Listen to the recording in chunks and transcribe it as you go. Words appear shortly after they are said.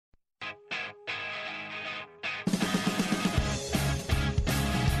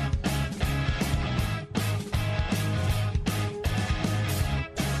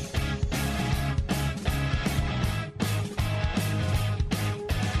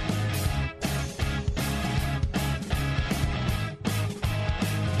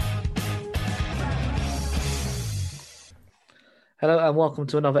Hello and welcome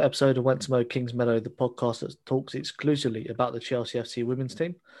to another episode of Went to Mow Kingsmeadow, the podcast that talks exclusively about the Chelsea FC women's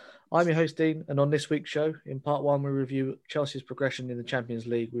team. I'm your host Dean, and on this week's show, in part one, we review Chelsea's progression in the Champions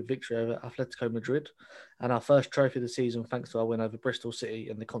League with victory over Atletico Madrid and our first trophy of the season thanks to our win over Bristol City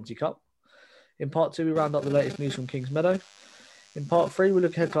in the Conti Cup. In part two, we round up the latest news from Kingsmeadow. In part three, we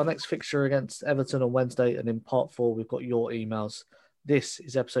look ahead to our next fixture against Everton on Wednesday, and in part four, we've got your emails. This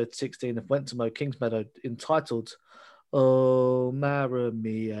is episode 16 of Went to Mow Kingsmeadow, entitled "Oh, Maren,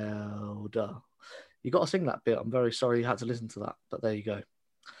 Mjelde." You got to sing that bit. I'm very sorry you had to listen to that, but there you go.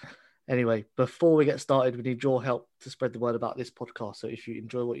 Anyway, before we get started, we need your help to spread the word about this podcast. So if you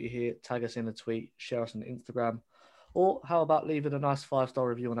enjoy what you hear, tag us in a tweet, share us on Instagram, or how about leaving a nice 5-star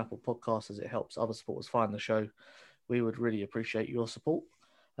review on Apple Podcasts, as it helps other supporters find the show. We would really appreciate your support.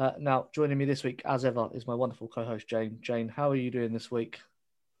 Now, joining me this week, as ever, is my wonderful co-host, Jane. Jane, how are you doing this week?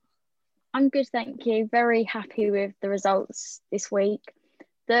 I'm good, thank you. Very happy with the results this week.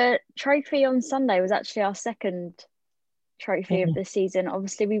 The trophy on Sunday was actually our second trophy of the season.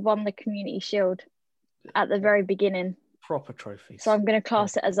 Obviously, we won the Community Shield at the very beginning. Proper trophies. So I'm going to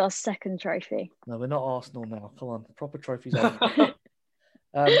class it as our second trophy. No, we're not Arsenal now. Come on, proper trophies.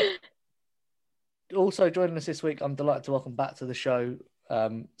 Also joining us this week, I'm delighted to welcome back to the show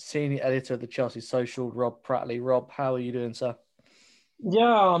senior editor of the Chelsea Social, Rob Prattley. Rob, how are you doing, sir?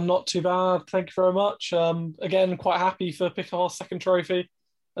 Yeah, I'm not too bad. Thank you very much. Again, quite happy for picking our second trophy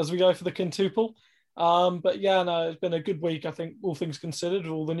as we go for the quintuple. But yeah, no, it's been a good week, I think, all things considered,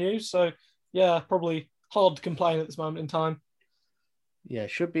 with all the news. So yeah, probably hard to complain at this moment in time. Yeah,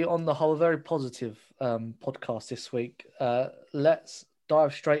 should be on the whole a very positive podcast this week. Let's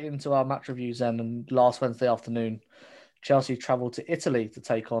dive straight into our match reviews then. And last Wednesday afternoon, Chelsea travelled to Italy to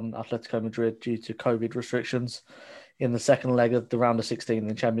take on Atletico Madrid due to COVID restrictions in the second leg of the round of 16 in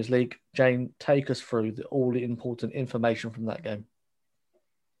the Champions League. Jane, take us through all the important information from that game.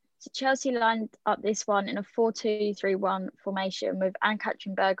 So Chelsea lined up this one in a 4-2-3-1 formation with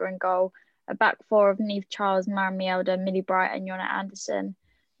Anne-Katrin Berger in goal, a back four of Niamh Charles, Maren Mjelde, Millie Bright and Jonna Anderson.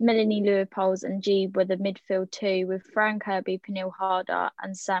 Melanie Leupolz and G were the midfield two, with Fran Kirby, Pernille Harder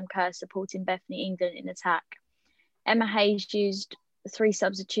and Sam Kerr supporting Bethany England in attack. Emma Hayes used 3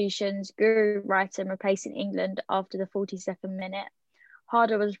 substitutions, Guru Wrighton replacing England after the 42nd minute.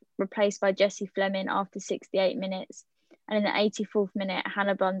 Harder was replaced by Jessie Fleming after 68 minutes, and in the 84th minute,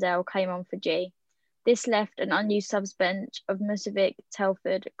 Hannah Blundell came on for G. This left an unused subs bench of Musovic,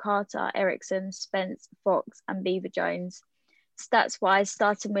 Telford, Carter, Eriksson, Spence, Fox and Beaver Jones. Stats-wise,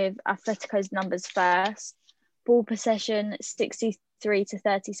 starting with Atletico's numbers first. Ball possession, 63 to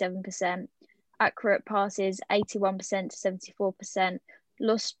 37%. Accurate passes, 81% to 74%.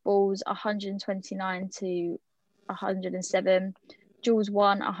 Lost balls, 129 to 107. Duels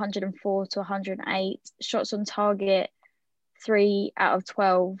won, 104 to 108. Shots on target, 3 out of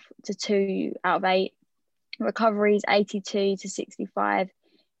 12 to 2 out of 8. Recoveries, 82 to 65.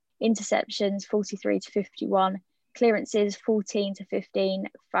 Interceptions, 43 to 51. Clearances, 14 to 15.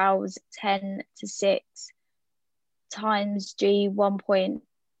 Fouls, 10 to 6. Times G,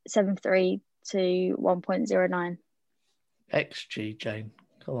 1.73 to 1.09. XG, Jane.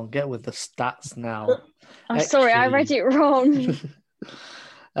 Come on, get with the stats now. I'm sorry, I read it wrong.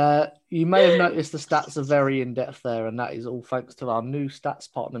 You may have noticed the stats are very in-depth there, and that is all thanks to our new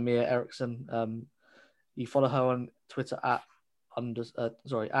stats partner, Mia Eriksson. You follow her on Twitter at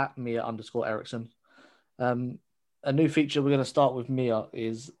Mia_Eriksson. A new feature we're going to start with Mia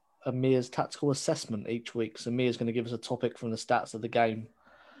is Mia's tactical assessment each week. So Mia's going to give us a topic from the stats of the game.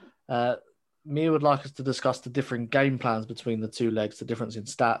 Mia would like us to discuss the different game plans between the two legs, the difference in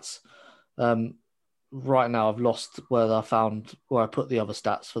stats. Right now, I've lost where I put the other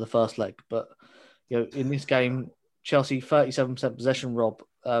stats for the first leg. But in this game, Chelsea 37% possession, Rob.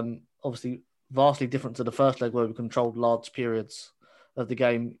 Obviously, vastly different to the first leg where we controlled large periods of the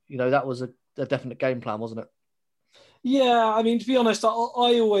game. That was a definite game plan, wasn't it? Yeah, I mean, to be honest, I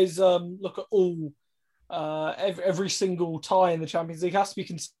always look at all every single tie in the Champions League has to be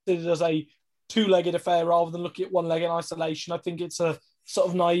considered as a two-legged affair rather than looking at one leg in isolation. I think it's a sort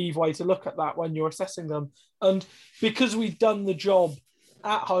of naive way to look at that when you're assessing them. And because we'd done the job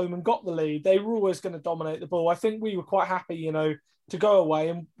at home and got the lead, they were always going to dominate the ball. I think we were quite happy, to go away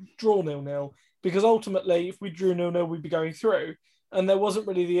and draw 0-0, because ultimately, if we drew 0-0, we'd be going through. And there wasn't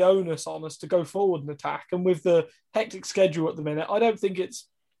really the onus on us to go forward and attack. And with the hectic schedule at the minute, I don't think it's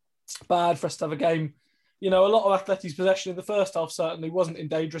bad for us to have a game. A lot of Atleti's possession in the first half certainly wasn't in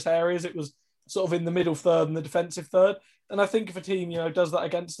dangerous areas. It was sort of in the middle third and the defensive third. And I think if a team, does that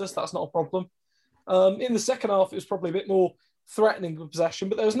against us, that's not a problem. In the second half, it was probably a bit more threatening with possession,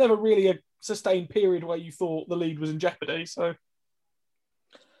 but there was never really a sustained period where you thought the lead was in jeopardy. So,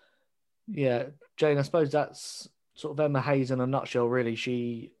 Yeah, Jane, I suppose that's sort of Emma Hayes in a nutshell, really.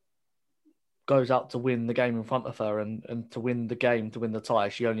 She goes out to win the game in front of her, and to win the game, to win the tie,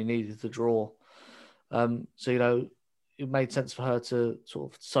 she only needed to draw. So, it made sense for her to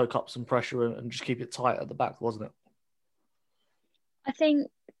sort of soak up some pressure and just keep it tight at the back, wasn't it? I think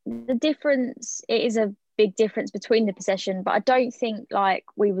the difference, it is a big difference between the possession, but I don't think like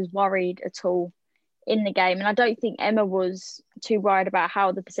we was worried at all in the game. And I don't think Emma was too worried about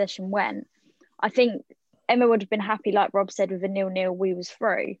how the possession went. I think Emma would have been happy, like Rob said, with a 0-0, we was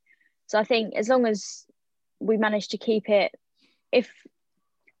through. So I think as long as we managed to keep it,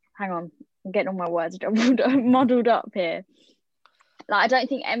 hang on, I'm getting all my words muddled up here. Like, I don't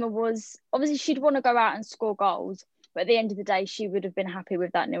think Emma was, obviously she'd want to go out and score goals, but at the end of the day, she would have been happy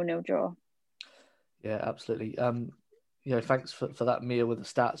with that 0-0 draw. Yeah, absolutely. Thanks for that, Mia, with the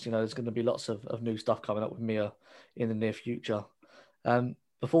stats. There's going to be lots of new stuff coming up with Mia in the near future.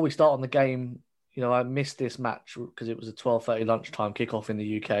 Before we start on the game, I missed this match because it was a 12:30 lunchtime kickoff in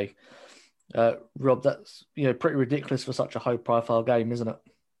the UK. Rob, that's pretty ridiculous for such a high-profile game, isn't it?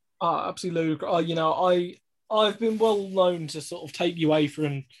 Absolutely. I've been well known to sort of take you away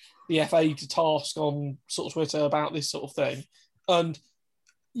from the FA to task on sort of Twitter about this sort of thing, and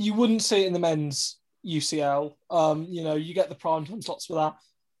you wouldn't see it in the men's UCL. You get the prime time slots for that.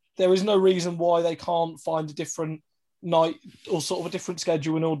 There is no reason why they can't find a different night or sort of a different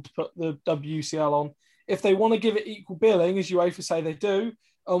schedule in order to put the WCL on. If they want to give it equal billing, as UEFA say they do,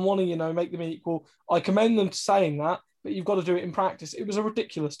 and want to, make them equal, I commend them to saying that, but you've got to do it in practice. It was a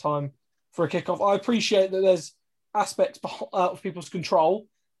ridiculous time for a kickoff. I appreciate that there's aspects out of people's control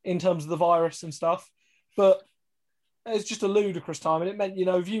in terms of the virus and stuff, but it's just a ludicrous time. And it meant,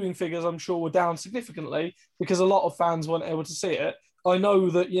 viewing figures, I'm sure, were down significantly because a lot of fans weren't able to see it. I know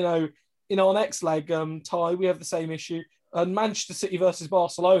that, in our next leg tie, we have the same issue. And Manchester City versus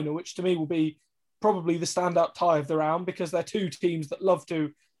Barcelona, which to me will be probably the standout tie of the round because they're two teams that love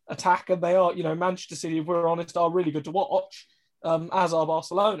to attack. And they are, Manchester City, if we're honest, are really good to watch, as are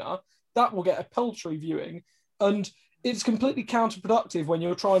Barcelona. That will get a paltry viewing. And it's completely counterproductive when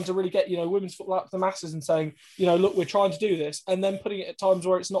you're trying to really get, women's football out to the masses and saying, look, we're trying to do this, and then putting it at times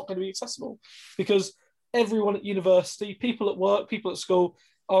where it's not going to be accessible because everyone at university, people at work, people at school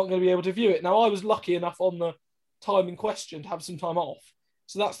aren't going to be able to view it. Now, I was lucky enough on the time in question to have some time off.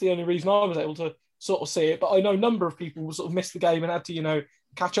 So that's the only reason I was able to sort of see it. But I know a number of people will sort of miss the game and had to,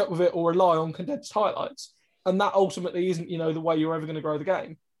 catch up with it or rely on condensed highlights. And that ultimately isn't, the way you're ever going to grow the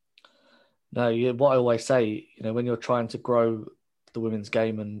game. No, what I always say, when you're trying to grow the women's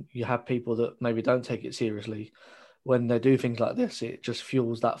game and you have people that maybe don't take it seriously, when they do things like this, it just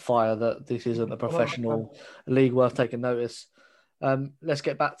fuels that fire that this isn't a professional league worth taking notice. Let's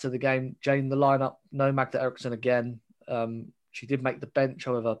get back to the game. Jane, the lineup, no Magda Eriksson again. She did make the bench,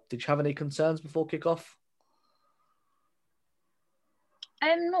 however. Did you have any concerns before kickoff?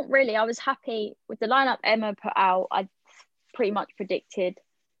 Not really. I was happy with the lineup Emma put out. I pretty much predicted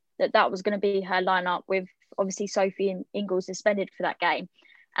that was going to be her lineup with obviously Sophie and Ingalls suspended for that game.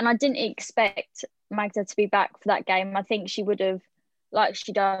 And I didn't expect Magda to be back for that game. I think she would have, like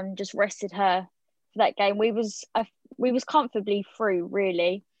she done, just rested her for that game. We was comfortably through,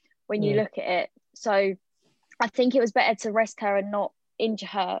 really, when you look at it. So I think it was better to rest her and not injure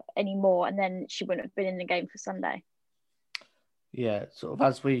her anymore, and then she wouldn't have been in the game for Sunday. Yeah, sort of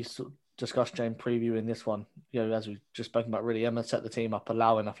as we discussed, Jane, previewing this one, as we've just spoken about, really, Emma set the team up,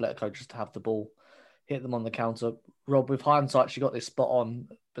 allowing Atletico just to have the ball, hit them on the counter. Rob, with hindsight, she got this spot on,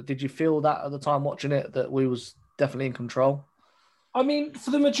 but did you feel that at the time watching it, that we was definitely in control? I mean,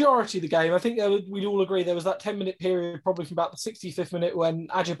 for the majority of the game, I think we'd all agree there was that 10-minute period, probably from about the 65th minute, when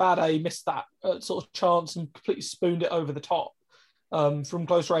Ajibade missed that sort of chance and completely spooned it over the top from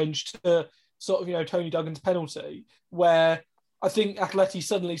close range to sort of, Tony Duggan's penalty, where I think Atleti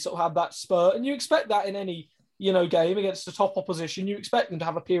suddenly sort of had that spurt. And you expect that in any, game against the top opposition. You expect them to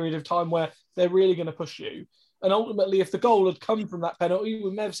have a period of time where they're really going to push you. And ultimately, if the goal had come from that penalty, we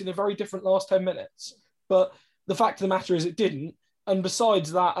may have seen a very different last 10 minutes. But the fact of the matter is it didn't. And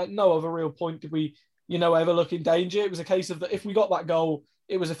besides that, at no other real point did we, ever look in danger. It was a case of that if we got that goal,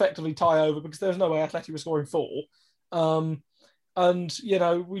 it was effectively tie over because there was no way Atleti was scoring 4. And,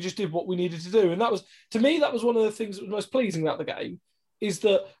 we just did what we needed to do. And that was, to me, that was one of the things that was most pleasing about the game, is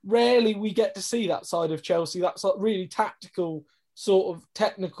that rarely we get to see that side of Chelsea, that sort of really tactical, sort of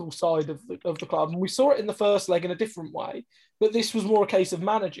technical side of the club. And we saw it in the first leg in a different way, but this was more a case of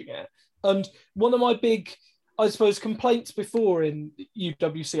managing it. And one of my big, I suppose, complaints before in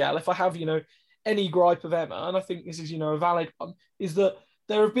UWCL, if I have, any gripe of Emma, and I think this is, a valid one, is that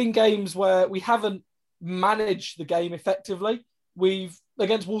there have been games where we haven't managed the game effectively. we've,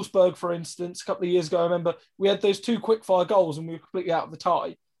 against Wolfsburg, for instance, a couple of years ago, I remember we had those 2 quickfire goals and we were completely out of the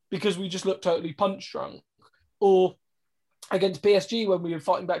tie because we just looked totally punch drunk. Or against PSG when we were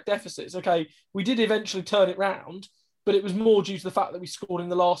fighting back deficits. Okay, we did eventually turn it round, but it was more due to the fact that we scored in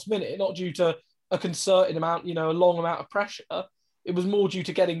the last minute, not due to a concerted amount, a long amount of pressure. It was more due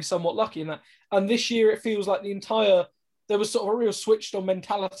to getting somewhat lucky in that. And this year it feels like there was sort of a real switched on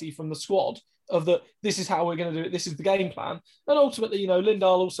mentality from the squad of this is how we're going to do it, this is the game plan. And ultimately,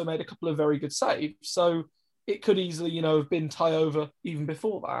 Lindahl also made a couple of very good saves. So it could easily, have been tie over even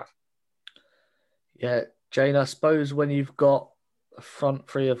before that. Yeah, Jane, I suppose when you've got a front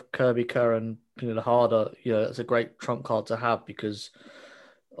three of Kirby, Kerr and Pernille Harder, it's a great trump card to have because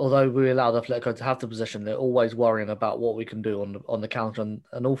although we allowed Atletico to have the possession, they're always worrying about what we can do on the counter.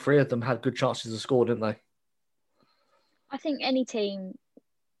 And all 3 of them had good chances to score, didn't they? I think any team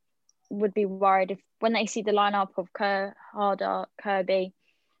would be worried when they see the lineup of Kerr, Harder, Kirby,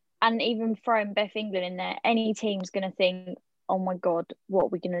 and even throwing Beth England in there, any team's going to think, oh my God, what are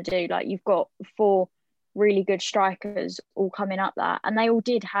we going to do? Like, you've got 4 really good strikers all coming up that, and they all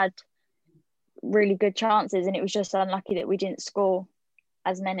had really good chances, and it was just unlucky that we didn't score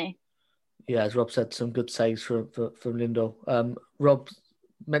as many. Yeah, as Rob said, some good saves from Lindahl. Rob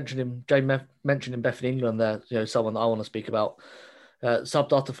Jane mentioned Beth England there, someone that I want to speak about.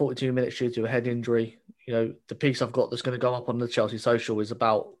 Subbed after 42 minutes due to a head injury. The piece I've got that's going to go up on the Chelsea social is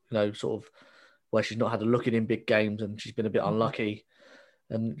about, sort of where she's not had a look in big games and she's been a bit unlucky.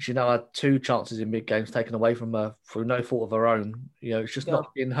 And she now had 2 chances in big games taken away from her through no fault of her own. It's just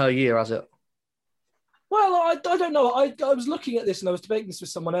not been her year, has it? Well, I don't know. I was looking at this and I was debating this with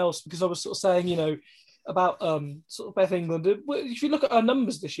someone else because I was sort of saying, about sort of Beth England. If you look at her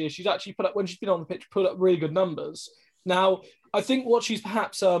numbers this year, she's actually when she's been on the pitch, put up really good numbers. Now, I think what she's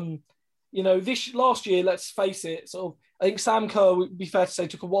perhaps, this last year, let's face it, I think Sam Kerr, would be fair to say,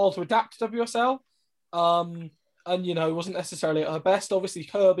 took a while to adapt to WSL. And, wasn't necessarily at her best. Obviously,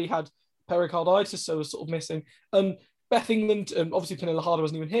 Kirby had pericarditis, so was sort of missing. Beth England, obviously Pernille Harder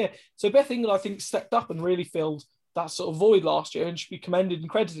wasn't even here. So Beth England, I think, stepped up and really filled that sort of void last year and should be commended and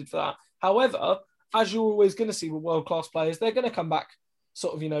credited for that. However, as you're always going to see with world-class players, they're going to come back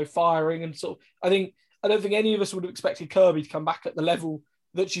sort of, firing and sort of, I don't think any of us would have expected Kirby to come back at the level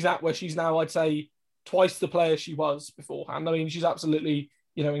that she's at, where she's now, I'd say, twice the player she was beforehand. I mean, she's absolutely,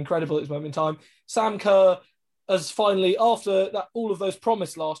 incredible at this moment in time. Sam Kerr has finally, after that, all of those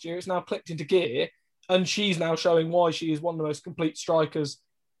promised last year, it's now clicked into gear, and she's now showing why she is one of the most complete strikers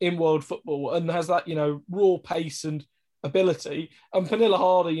in world football and has that, raw pace and ability. And Pernille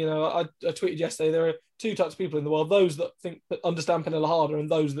Harder, I tweeted yesterday, there are 2 types of people in the world, those that understand Pernille Harder and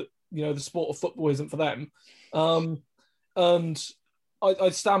those that, the sport of football isn't for them. And I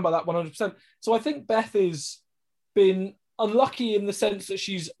stand by that 100%. So I think Beth has been unlucky in the sense that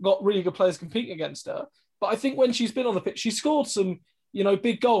she's got really good players competing against her. But I think when she's been on the pitch, she scored some,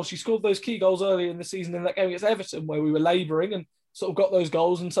 big goals. She scored those key goals earlier in the season in that game against Everton where we were labouring and sort of got those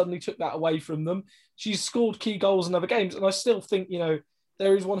goals and suddenly took that away from them. She's scored key goals in other games. And I still think,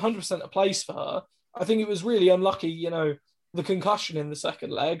 there is 100% a place for her. I think it was really unlucky, the concussion in the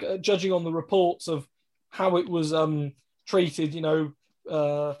second leg, judging on the reports of how it was treated,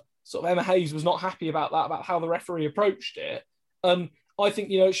 sort of Emma Hayes was not happy about that, about how the referee approached it. I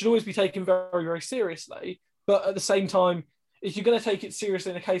think, it should always be taken very, very seriously. But at the same time, if you're going to take it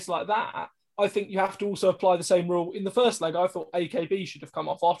seriously in a case like that, I think you have to also apply the same rule. In the first leg, I thought AKB should have come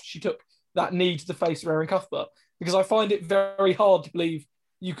off after she took that knee to the face of Erin Cuthbert, because I find it very hard to believe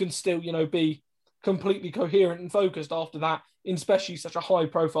you can still, be completely coherent and focused after that, in especially such a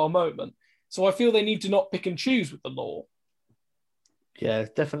high-profile moment. So I feel they need to not pick and choose with the law. Yeah,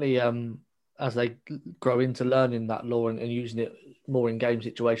 definitely. As they grow into learning that law and using it more in game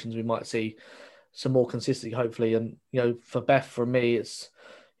situations, we might see some more consistency, hopefully. And, for Beth, for me, it's,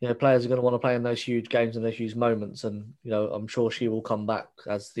 players are going to want to play in those huge games and those huge moments. And, I'm sure she will come back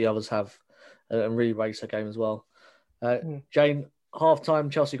as the others have and really raise her game as well. Jane,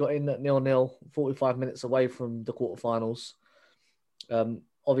 half-time, Chelsea got in at 0-0, 45 minutes away from the quarterfinals.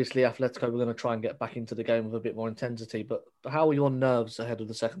 Obviously, Atletico were going to try and get back into the game with a bit more intensity. But how are your nerves ahead of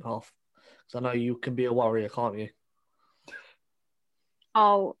the second half? Because I know you can be a worrier, can't you?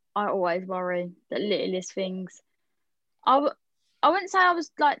 Oh, I always worry the littlest things. I wouldn't say I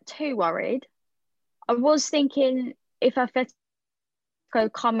was too worried. I was thinking if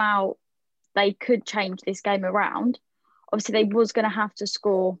Atletico come out, they could change this game around. Obviously, they was going to have to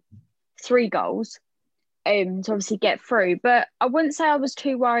score 3 goals to obviously get through. But I wouldn't say I was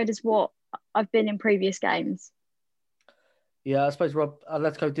too worried as what I've been in previous games. Yeah, I suppose Rob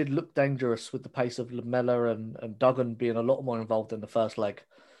Atletico did look dangerous with the pace of Lamella and Duggan being a lot more involved in the first leg.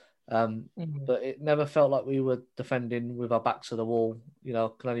 But it never felt like we were defending with our backs to the wall. You know,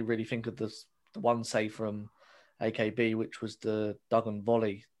 I can only really think of the one save from AKB, which was the Duggan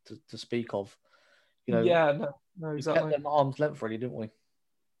volley to speak of. You know, no, we exactly. kept them at arm's length, really, didn't we?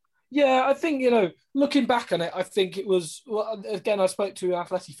 Yeah, I think, looking back on it, I think it was, well, again, I spoke to an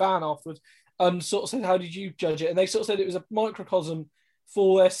Atleti fan afterwards and sort of said, how did you judge it? And they sort of said it was a microcosm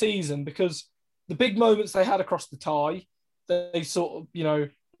for their season because the big moments they had across the tie, they sort of,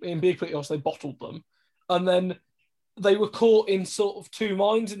 in being completely honest, they bottled them. And then they were caught in sort of two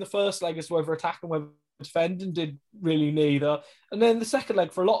minds in the first leg as to whether attack and whether defend, and did really neither. And then the second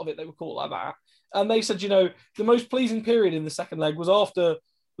leg, for a lot of it, they were caught like that. And they said, the most pleasing period in the second leg was after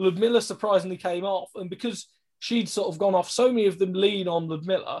Ludmilla surprisingly came off. And because she'd sort of gone off, so many of them lean on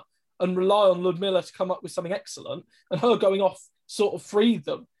Ludmilla and rely on Ludmilla to come up with something excellent. And her going off sort of freed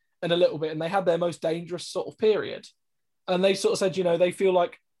them in a little bit. And they had their most dangerous sort of period. And they sort of said, they feel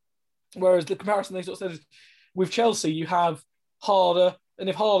like, whereas the comparison they sort of said is, with Chelsea, you have Harder, and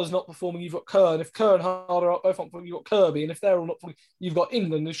if Harder's not performing, you've got Kerr, and if Kerr and Harder are both not performing, you've got Kirby, and if they're all not performing, you've got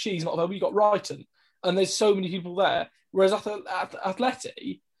England, and if she's not performing, you've got Wrighton. And there's so many people there. Whereas at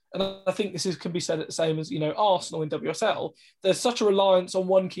Atleti, and I think can be said at the same as, Arsenal in WSL, there's such a reliance on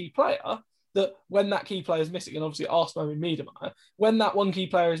one key player that when that key player is missing, and obviously Arsenal in Miedema, when that one key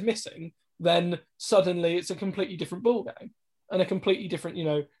player is missing, then suddenly it's a completely different ballgame and a completely different,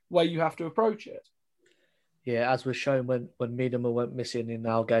 way you have to approach it. Yeah, as was shown when Miedema went missing in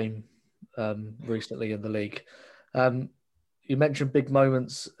our game recently in the league. You mentioned big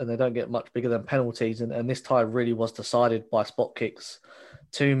moments, and they don't get much bigger than penalties. And this tie really was decided by spot kicks.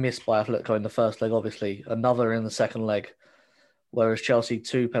 2 missed by Atletico in the first leg, obviously. Another in the second leg. Whereas Chelsea,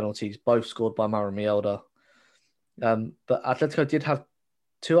 2 penalties, both scored by Maren Mjelde. But Atletico did have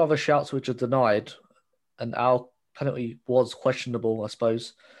 2 other shouts which are denied. And our penalty was questionable, I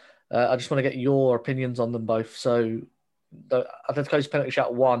suppose. I just want to get your opinions on them both. So, the Atletico's penalty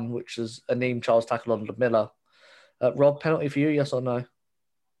shout 1, which is a Neem Charles tackle on Miller. Rob, penalty for you, yes or no?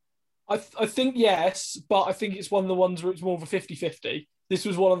 I think yes, but I think it's one of the ones where it's more of a 50-50. This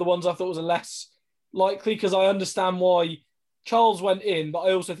was one of the ones I thought was a less likely because I understand why Charles went in, but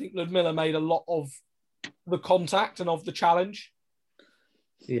I also think Ludmilla made a lot of the contact and of the challenge.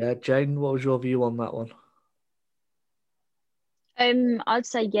 Yeah, Jane, what was your view on that one? I'd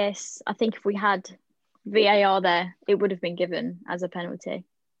say yes. I think if we had VAR there, it would have been given as a penalty.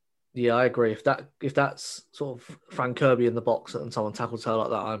 Yeah, I agree. If that's sort of Frank Kirby in the box and someone tackles her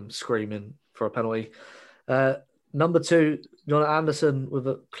like that, I'm screaming for a penalty. Number 2, Jonna Anderson with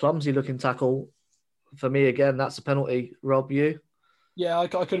a clumsy-looking tackle. For me, again, that's a penalty. Rob, you? Yeah, I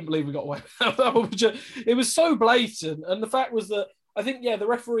couldn't believe we got away with that. It was so blatant. And the fact was that I think, the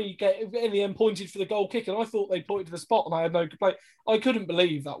referee in the end pointed for the goal kick, and I thought they pointed to the spot, and I had no complaint. I couldn't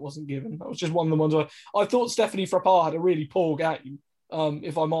believe that wasn't given. That was just one of the ones where I thought Stephanie Frappard had a really poor game,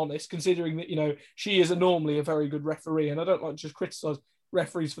 if I'm honest, considering that, she is normally a very good referee, and I don't like to just criticise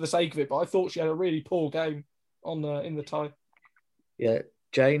referees for the sake of it, but I thought she had a really poor game in the tie. Yeah.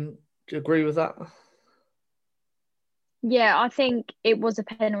 Jane, do you agree with that? Yeah, I think it was a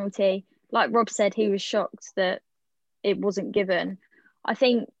penalty. Like Rob said, he was shocked that it wasn't given. I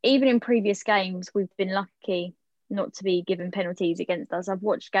think even in previous games, we've been lucky not to be given penalties against us. I've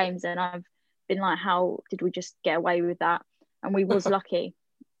watched games and I've been like, how did we just get away with that? And we was lucky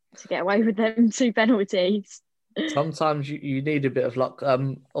to get away with them 2 penalties. Sometimes you need a bit of luck.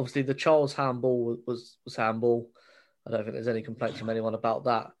 Obviously, the Charles handball was handball. I don't think there's any complaints from anyone about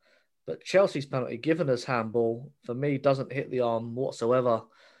that. But Chelsea's penalty, given as handball, for me, doesn't hit the arm whatsoever.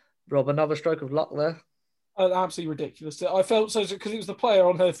 Rob, another stroke of luck there? Absolutely ridiculous. I felt so, because it was the player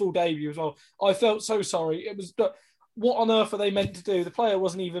on her full debut as well. I felt so sorry. It was, what on earth are they meant to do? The player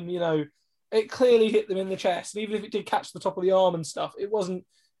wasn't even, it clearly hit them in the chest. And even if it did catch the top of the arm and stuff, it wasn't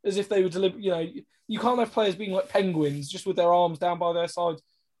as if they were deliberate. You can't have players being like penguins, just with their arms down by their sides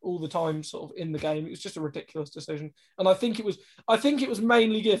all the time, sort of in the game. It was just a ridiculous decision. And I think it was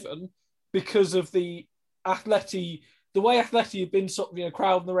mainly given because of the way Atleti had been sort of,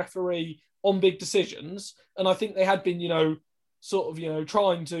 crowding the referee on big decisions. And I think they had been,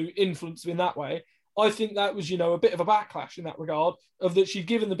 trying to influence him in that way. I think that was, a bit of a backlash in that regard, of that she'd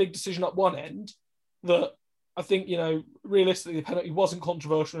given the big decision at one end, that I think, realistically, the penalty wasn't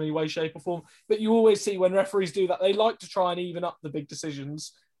controversial in any way, shape or form. But you always see when referees do that, they like to try and even up the big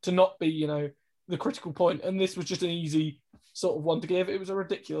decisions to not be, the critical point. And this was just an easy sort of one to give. It was a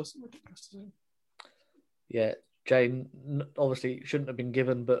ridiculous decision. Yeah. Jane obviously shouldn't have been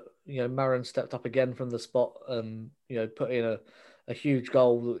given, but Maren stepped up again from the spot and put in a huge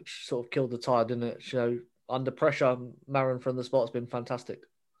goal which sort of killed the tide, didn't it? Under pressure, Maren from the spot has been fantastic.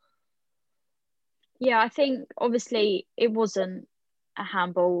 Yeah, I think obviously it wasn't a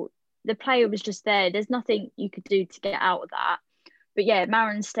handball. The player was just there. There's nothing you could do to get out of that. But yeah,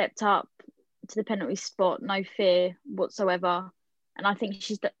 Maren stepped up to the penalty spot, no fear whatsoever. And I think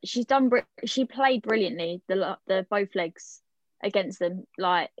she played brilliantly the both legs against them.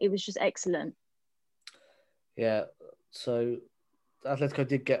 Like, it was just excellent. Yeah, so Atletico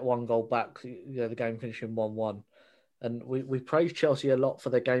did get one goal back. The game finishing 1-1, and we praised Chelsea a lot for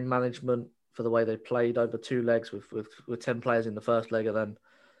their game management, for the way they played over two legs with 10 players in the first leg, and then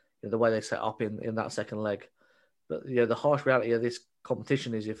the way they set up in that second leg. But the harsh reality of this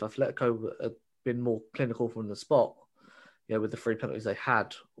competition is if Atletico had been more clinical from the spot, with the 3 penalties they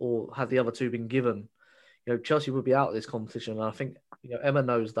had, or had the other 2 been given, Chelsea would be out of this competition. And I think Emma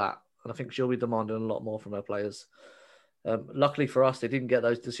knows that, and I think she'll be demanding a lot more from her players. Luckily for us, they didn't get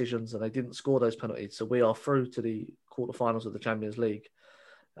those decisions and they didn't score those penalties, so we are through to the quarterfinals of the Champions League.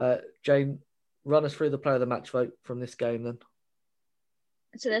 Jane, run us through the player of the match vote from this game then.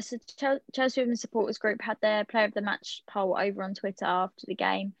 So there's Chelsea Women's Supporters Group had their player of the match poll over on Twitter after the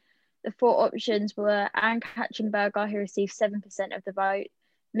game. The 4 options were Anne Katchenberger, who received 7% of the vote,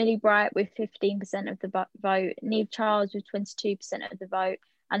 Millie Bright with 15% of the vote, Neve Charles with 22% of the vote,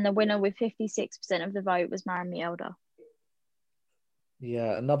 and the winner with 56% of the vote was Maren Mjelde.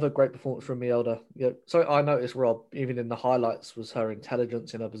 Yeah, another great performance from Mjelde. So I noticed, Rob, even in the highlights, was her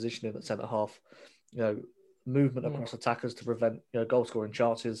intelligence in her positioning at centre half. Movement across attackers to prevent goal scoring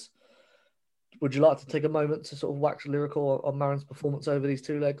chances. Would you like to take a moment to sort of wax lyrical on Maren's performance over these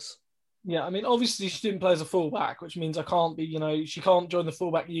 2 legs? Yeah, I mean, obviously she didn't play as a fullback, which means she can't join the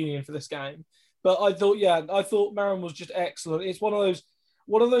fullback union for this game. But I thought Maren was just excellent. It's one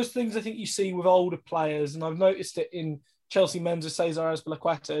of those things I think you see with older players, and I've noticed it in Chelsea men's with Cesar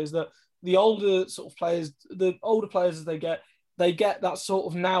Azpilicueta, is that the older players as they get that sort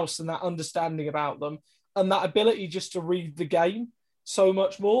of nous and that understanding about them, and that ability just to read the game so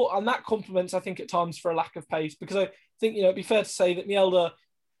much more. And that complements, I think, at times for a lack of pace, because I think, it'd be fair to say that Mjelde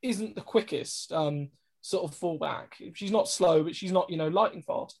isn't the quickest sort of fullback. She's not slow, but she's not, lightning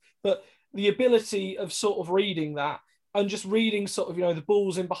fast. But the ability of sort of reading that and just reading sort of, the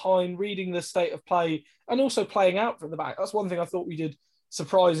balls in behind, reading the state of play, and also playing out from the back. That's one thing I thought we did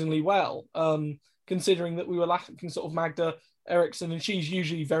surprisingly well, considering that we were lacking sort of Magda Eriksson, and she's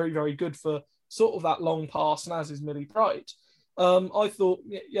usually very, very good for sort of that long pass, and as is Millie Bright. I thought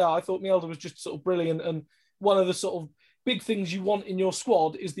Mjelde was just sort of brilliant, and one of the sort of big things you want in your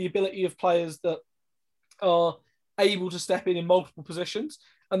squad is the ability of players that are able to step in multiple positions.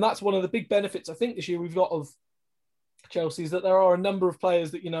 And that's one of the big benefits I think this year we've got of Chelsea, is that there are a number of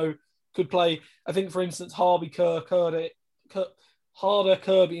players that, could play. I think, for instance, Harder, Kirby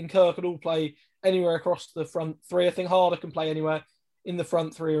and Kerr could all play anywhere across the front 3. I think Harder can play anywhere in the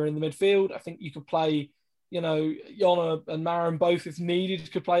front 3 or in the midfield. I think you could play, Jonna and Maren both, if needed,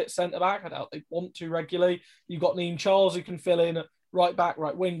 could play at centre-back. I doubt they want to regularly. You've got Neve Charles, who can fill in at right back,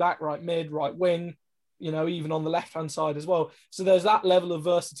 right wing back, right mid, right wing, even on the left-hand side as well. So there's that level of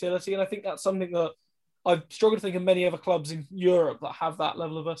versatility, and I think that's something that I've struggled to think of many other clubs in Europe that have that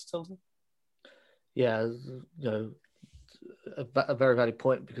level of versatility. Yeah, a very valid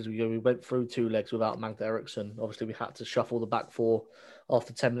point, because we went through 2 legs without Magda Eriksson. Obviously, we had to shuffle the back 4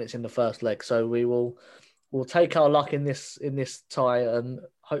 after 10 minutes in the first leg. So we'll take our luck in this tie and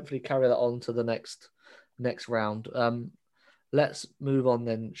hopefully carry that on to the next round. Let's move on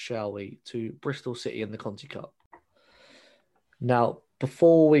then, shall we, to Bristol City and the Conti Cup. Now,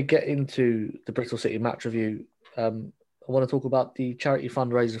 before we get into the Bristol City match review, I want to talk about the charity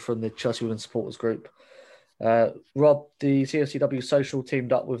fundraiser from the Chelsea Women's Supporters Group. Rob, the CFCW Social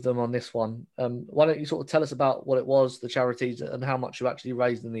teamed up with them on this one. Why don't you sort of tell us about what it was, the charities, and how much you actually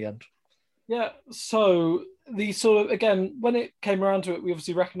raised in the end? Yeah, so the sort of, again, when it came around to it, we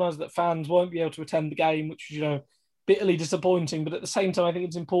obviously recognised that fans won't be able to attend the game, which was, bitterly disappointing. But at the same time, I think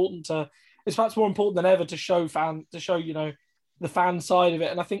it's perhaps more important than ever to show, the fan side of it.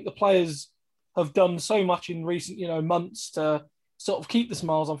 And I think the players have done so much in recent, months to sort of keep the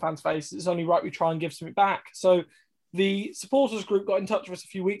smiles on fans' faces. It's only right we try and give something back. So the supporters group got in touch with us a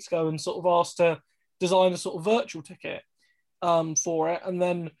few weeks ago and sort of asked to design a sort of virtual ticket for it. And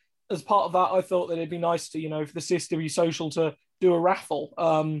then as part of that, I thought that it'd be nice to, for the CSW Social to do a raffle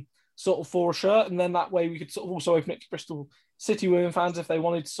sort of for a shirt. And then that way we could sort of also open it to Bristol City women fans if they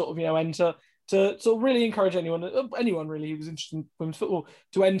wanted to sort of, enter, to sort of really encourage anyone really who was interested in women's football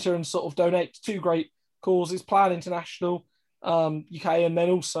to enter and sort of donate to 2 great causes, Plan International UK, and then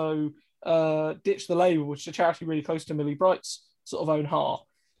also Ditch the Label, which is a charity really close to Millie Bright's sort of own heart.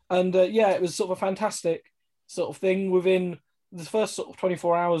 And it was sort of a fantastic sort of thing. Within the first sort of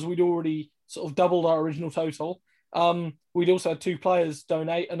 24 hours, we'd already sort of doubled our original total. We'd also had 2 players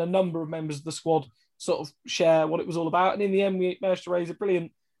donate, and a number of members of the squad sort of share what it was all about. And in the end, we managed to raise a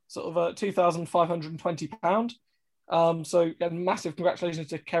brilliant sort of £2,520. So again, massive congratulations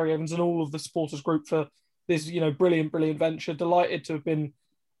to Kerry Evans and all of the supporters group for this, brilliant venture. Delighted to have been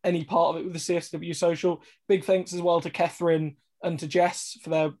any part of it with the CSW Social. Big thanks as well to Catherine and to Jess for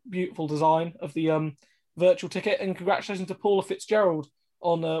their beautiful design of the virtual ticket. And congratulations to Paula Fitzgerald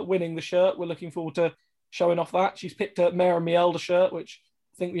on winning the shirt. We're looking forward to showing off that. She's picked a Maren Mjelde shirt, which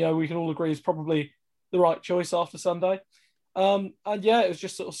I think, we can all agree is probably the right choice after Sunday. It was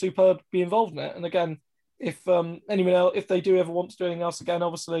just sort of superb to be involved in it. And again, if anyone else, if they do ever want to do anything else again,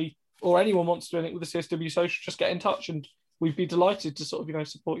 obviously, or anyone wants to do anything with the CSW Social, just get in touch and we'd be delighted to sort of,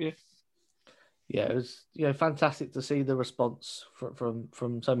 support you. Yeah, it was fantastic to see the response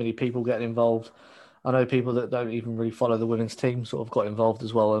from so many people getting involved. I know people that don't even really follow the women's team sort of got involved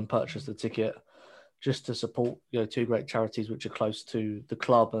as well and purchased the ticket just to support 2 great charities which are close to the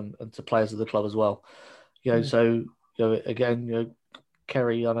club and to players of the club as well. So again,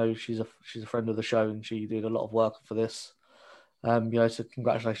 Kerry, I know she's a friend of the show and she did a lot of work for this. So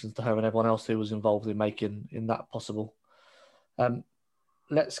congratulations to her and everyone else who was involved in making that possible.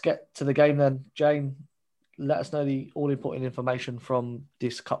 Let's get to the game then. Jane, let us know the all-important information from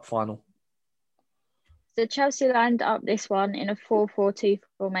this cup final. So Chelsea lined up this one in a 4-4-2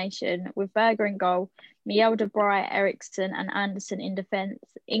 formation with Berger in goal, Mjelde, Bright, Eriksson and Anderson in defence.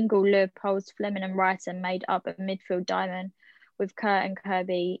 Ingle, Leupolz, Fleming and Wrighton made up a midfield diamond with Kurt and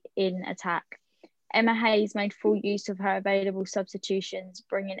Kirby in attack. Emma Hayes made full use of her available substitutions,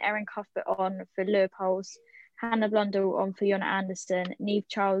 bringing Erin Cuthbert on for Leupolz, Hannah Blundell on for Jonna Anderson, Neve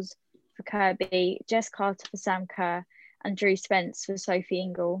Charles for Kirby, Jess Carter for Sam Kerr and Drew Spence for Sophie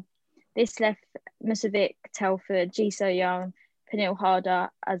Ingle. This left Musovic, Telford, Ji So Young, Pernille Harder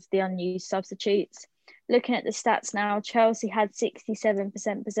as the unused substitutes. Looking at the stats now, Chelsea had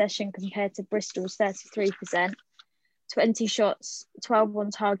 67% possession compared to Bristol's 33%. 20 shots, 12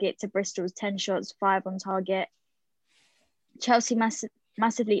 on target to Bristol's 10 shots, 5 on target. Chelsea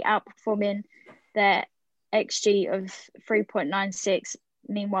massively outperforming their XG of 3.96.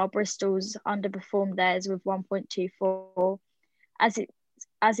 Meanwhile, Bristol's underperformed theirs with 1.24.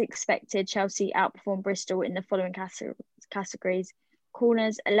 As expected, Chelsea outperformed Bristol in the following categories: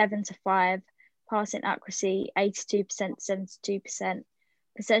 corners 11-5, passing accuracy 82% to 72%,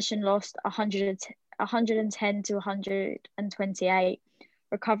 possession lost 110 to 128,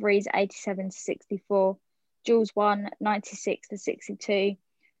 recoveries 87 to 64, duels won 96 to 62.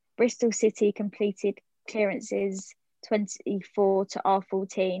 Bristol City completed clearances 24 to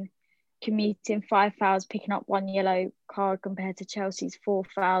R14, commuting 5 fouls, picking up 1 yellow card compared to Chelsea's 4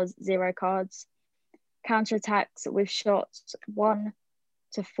 fouls, 0 cards. Counter-attacks with shots 1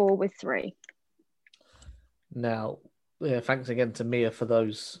 to 4 with 3. Now, thanks again to Mia for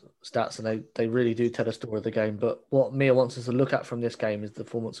those stats, and they really do tell a story of the game. But what Mia wants us to look at from this game is the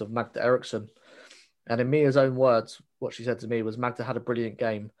performance of Magda Eriksson. And in Mia's own words, what she said to me was Magda had a brilliant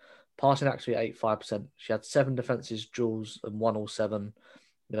game, passing actually at 85%. She had 7 defences, duels, and 1 all 7.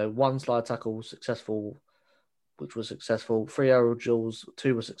 1 slide tackle successful, which was successful. 3 aerial duels,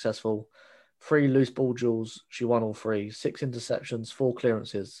 2 were successful. 3 loose ball duels, she won all 3. 6 interceptions, 4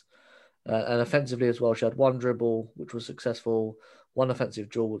 clearances. And offensively as well, she had 1 dribble, which was successful. 1 offensive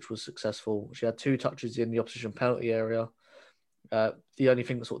duel, which was successful. She had 2 touches in the opposition penalty area. The only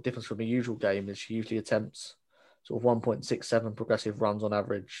thing that sort of differs from a usual game is she usually attempts sort of 1.67 progressive runs on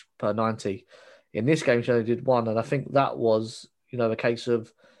average per 90. In this game, she only did 1, and I think that was, a case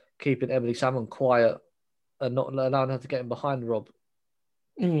of keeping Emily Salmon quiet and not allowing her to get in behind Rob.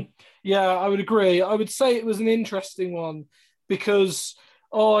 Yeah, I would agree. I would say it was an interesting one because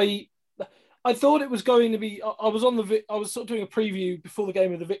I thought it was going to be. I was sort of doing a preview before the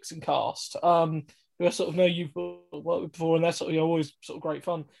game of the Vixen cast. Who I sort of know you've worked with before, and they're sort of always sort of great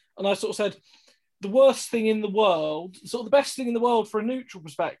fun. And I sort of said the worst thing in the world, sort of the best thing in the world for a neutral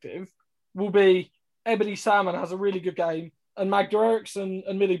perspective, will be Ebony Salmon has a really good game, and Magda Eriksson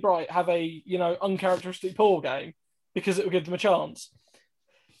and Millie Bright have a uncharacteristically poor game because it will give them a chance.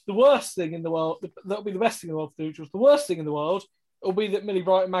 The worst thing in the world, that'll be the best thing in the world for neutrals. The worst thing in the world will be that Millie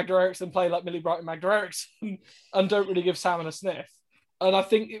Bright and Magda Eriksson play like Millie Bright and Magda Eriksson and don't really give Salmon a sniff. And I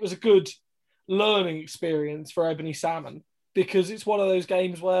think it was a good learning experience for Ebony Salmon because it's one of those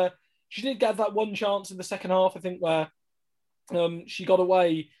games where she did get that one chance in the second half, I think, where she got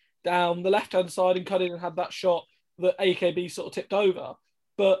away down the left-hand side and cut in and had that shot that AKB sort of tipped over.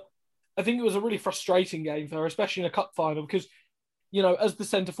 But I think it was a really frustrating game for her, especially in a cup final, because, as the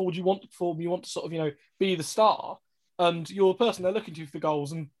centre forward, you want to perform, you want to sort of, be the star, and you're the person they're looking to for the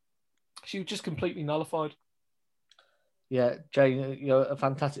goals, and she was just completely nullified. Yeah, Jane, a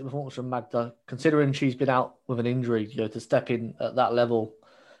fantastic performance from Magda, considering she's been out with an injury, to step in at that level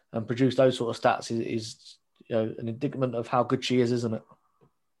and produce those sort of stats is an indictment of how good she is, isn't it?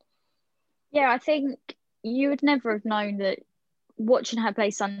 Yeah, I think you would never have known that watching her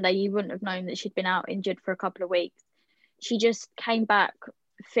play Sunday, you wouldn't have known that she'd been out injured for a couple of weeks. She just came back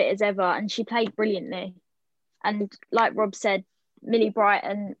fit as ever and she played brilliantly. And like Rob said, Millie Bright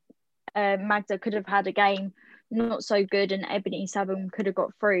and Magda could have had a game not so good and Ebony Sabin could have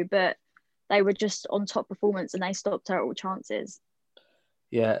got through, but they were just on top performance and they stopped her at all chances.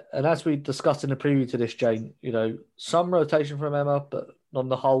 Yeah, and as we discussed in the preview to this, Jane, some rotation from Emma, but on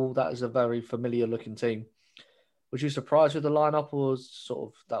the whole, that is a very familiar looking team. Was you surprised with the lineup, or was sort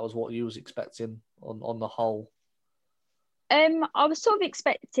of that was what you was expecting on the whole? I was sort of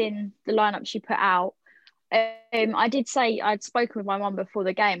expecting the lineup she put out. I did say I'd spoken with my mum before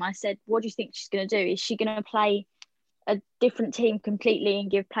the game. I said, "What do you think she's going to do? Is she going to play a different team completely and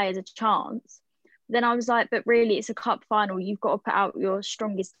give players a chance?" Then I was like, "But really, it's a cup final. You've got to put out your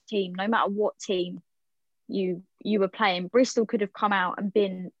strongest team, no matter what team you were playing." Bristol could have come out and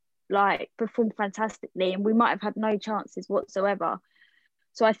been performed fantastically, and we might have had no chances whatsoever.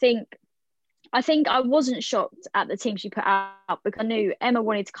 So I think I wasn't shocked at the team she put out because I knew Emma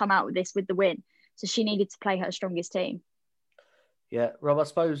wanted to come out with this with the win. So she needed to play her strongest team. Yeah, Rob, I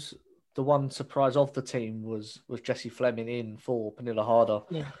suppose the one surprise of the team was Jessie Fleming in for Pernilla Harder,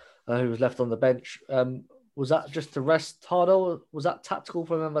 who was left on the bench. Was that just to rest Harder? Or was that tactical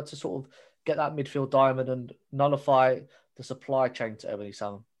for Emma to sort of get that midfield diamond and nullify the supply chain to Ebony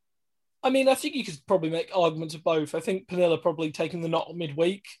Salmon? I mean, I think you could probably make arguments of both. I think Pernilla probably taking the knock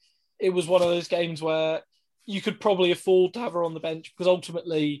midweek. It was one of those games where you could probably afford to have her on the bench because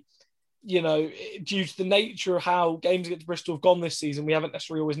ultimately, due to the nature of how games against Bristol have gone this season, we haven't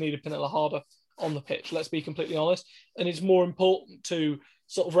necessarily always needed Pernilla Harder on the pitch, let's be completely honest. And it's more important to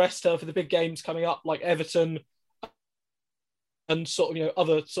sort of rest her for the big games coming up, like Everton and sort of,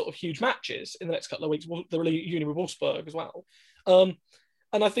 other sort of huge matches in the next couple of weeks, the reunion with Wolfsburg as well.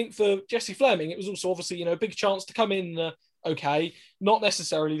 And I think for Jessie Fleming, it was also obviously, a big chance to come in, not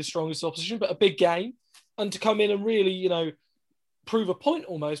necessarily the strongest opposition, but a big game, and to come in and really, prove a point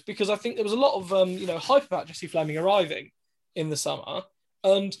almost, because I think there was a lot of, hype about Jessie Fleming arriving in the summer,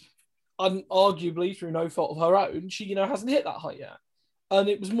 and arguably through no fault of her own, she, hasn't hit that height yet. And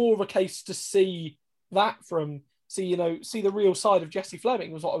it was more of a case to see that see the real side of Jessie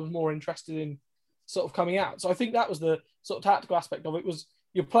Fleming was what I was more interested in sort of coming out. So I think that was the sort of tactical aspect of it, was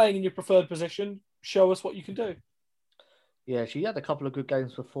you're playing in your preferred position, show us what you can do. Yeah, she had a couple of good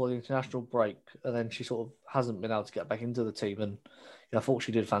games before the international break, and then she sort of hasn't been able to get back into the team. And I thought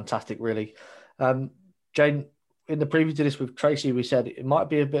she did fantastic, really. Jane, in the preview to this with Tracy, we said it might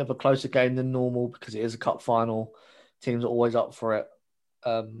be a bit of a closer game than normal because it is a cup final. Teams are always up for it.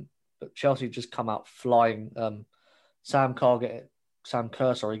 But Chelsea just come out flying. Sam Kerr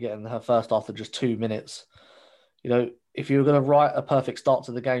getting her first after just 2 minutes. If you were going to write a perfect start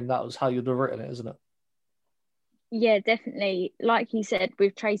to the game, that was how you'd have written it, isn't it? Yeah, definitely. Like you said,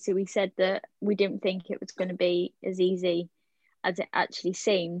 with Tracy, we said that we didn't think it was going to be as easy as it actually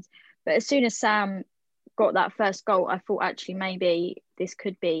seemed. But as soon as Sam got that first goal, I thought actually maybe this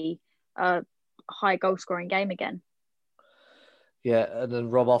could be a high goal scoring game again. Yeah, and then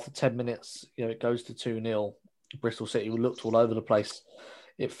Rob, after 10 minutes, it goes to 2-0. Bristol City looked all over the place.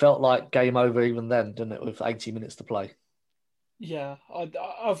 It felt like game over even then, didn't it, with 80 minutes to play? Yeah,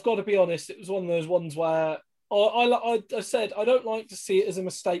 I've got to be honest. It was one of those ones where I said I don't like to see it as a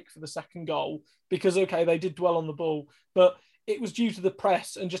mistake for the second goal because, okay, they did dwell on the ball, but it was due to the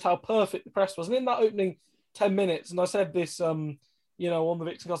press and just how perfect the press was. And in that opening 10 minutes, and I said this, on the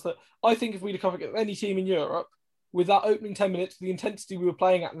Vixencast, that I think if we'd have come against any team in Europe with that opening 10 minutes, the intensity we were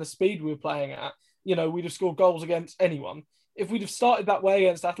playing at and the speed we were playing at, we'd have scored goals against anyone. If we'd have started that way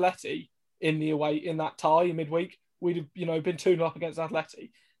against Atleti in that tie in midweek, we'd have, been 2-0 up against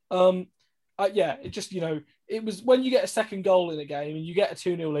Atleti. It just, it was when you get a second goal in a game and you get a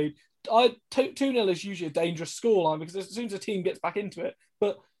 2-0 lead, 2-0 is usually a dangerous scoreline because as soon as a team gets back into it,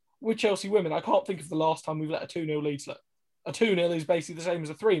 but with Chelsea women, I can't think of the last time we've let a 2-0 lead slip. A 2-0 is basically the same as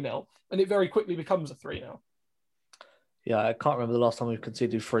a 3-0, and it very quickly becomes a 3-0. Yeah, I can't remember the last time we've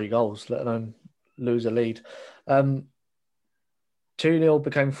conceded 3 goals, let alone lose a lead. 2-0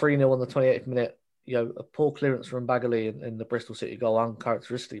 became 3-0 on the 28th minute. a poor clearance from Bagley in the Bristol City goal,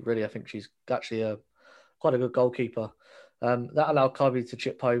 uncharacteristic, really. I think she's actually quite a good goalkeeper. That allowed Kirby to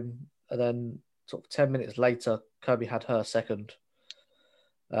chip home, and then sort of 10 minutes later, Kirby had her second.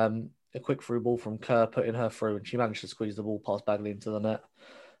 A quick through ball from Kerr, putting her through, and she managed to squeeze the ball past Bagley into the net.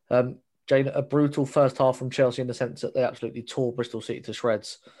 Jane, a brutal first half from Chelsea in the sense that they absolutely tore Bristol City to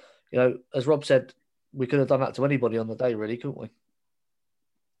shreds. As Rob said, we could have done that to anybody on the day, really, couldn't we?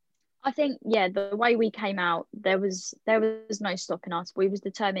 I think, the way we came out, there was no stopping us. We was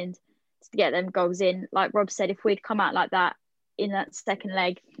determined to get them goals in. Like Rob said, if we'd come out like that in that second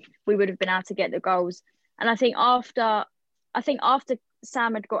leg, we would have been able to get the goals. And I think after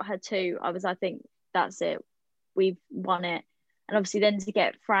Sam had got her two, I think that's it. We've won it. And obviously then to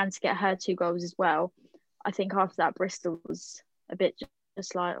get Fran to get her 2 goals as well, I think after that Bristol was a bit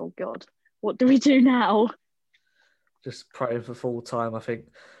just like, oh God, what do we do now? Just praying for full time, I think.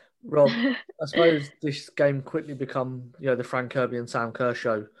 Rob, I suppose this game quickly become, the Fran Kirby and Sam Kerr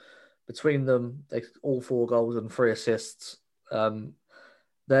show. Between them, they all 4 goals and 3 assists.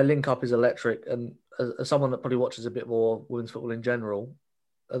 Their link up is electric. And as someone that probably watches a bit more women's football in general,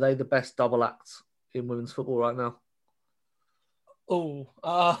 are they the best double acts in women's football right now?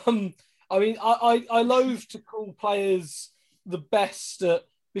 I mean, I loathe to call players the best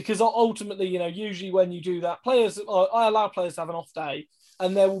because ultimately, usually when you do that, I allow players to have an off day,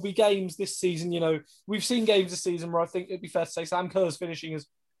 and there will be games this season. We've seen games this season where I think it'd be fair to say Sam Kerr's finishing has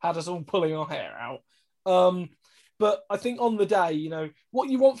had us all pulling our hair out. But I think on the day, what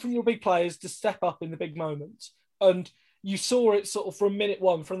you want from your big players to step up in the big moments, and you saw it sort of from minute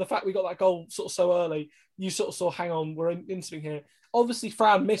one, from the fact we got that goal sort of so early. You sort of saw, hang on, we're in something here. Obviously,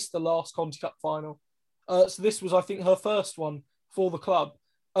 Fran missed the last Conti Cup final. So this was, I think, her first one for the club.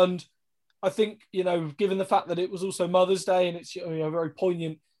 And I think, given the fact that it was also Mother's Day and it's a very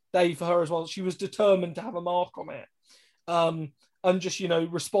poignant day for her as well, she was determined to have a mark on it. And just,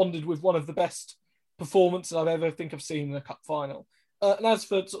 responded with one of the best performances I've seen in a cup final. And as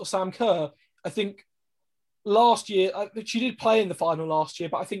for sort of Sam Kerr, I think last year, she did play in the final last year,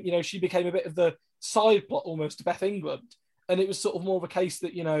 but I think, she became a bit of the side plot almost to Beth England. And it was sort of more of a case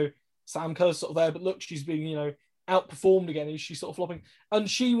that, Sam Kerr's sort of there, but look, she's being, outperformed again. Is she sort of flopping? And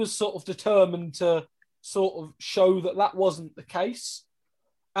she was sort of determined to sort of show that wasn't the case.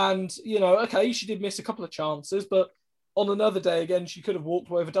 And, okay, she did miss a couple of chances, but on another day, again, she could have walked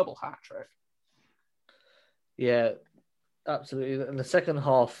away with a double hat trick. Yeah, absolutely. And the second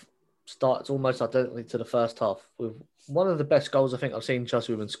half starts almost identically to the first half with one of the best goals I think I've seen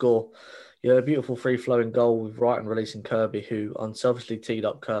Chelsea women score. A beautiful free-flowing goal with Wright and releasing Kirby, who unselfishly teed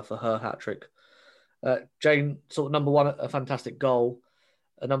up Kerr for her hat-trick. Jane, sort of number one, a fantastic goal.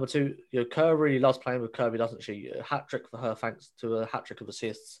 Number two, Kerr really loves playing with Kirby, doesn't she? A hat-trick for her thanks to a hat-trick of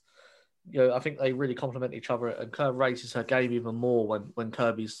assists. I think they really complement each other, and Kerr raises her game even more when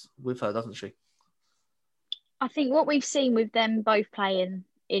Kirby's with her, doesn't she? I think what we've seen with them both playing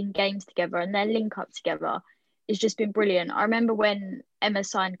in games together and their link up together has just been brilliant. I remember when Emma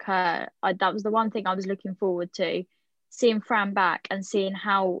signed Kerr, that was the one thing I was looking forward to, seeing Fran back and seeing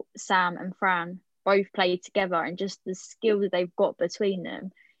how Sam and Fran both play together, and just the skill that they've got between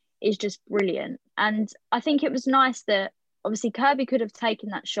them is just brilliant. And I think it was nice that obviously Kirby could have taken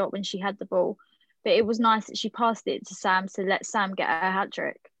that shot when she had the ball, but it was nice that she passed it to Sam to let Sam get her hat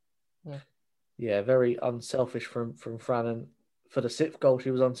trick. Yeah, very unselfish from Fran. And for the 6th goal,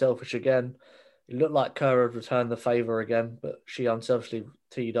 she was unselfish again. It looked like Kerr had returned the favour again, but she unselfishly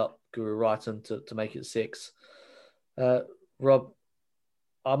teed up Guru Wrighton to make it 6. Rob,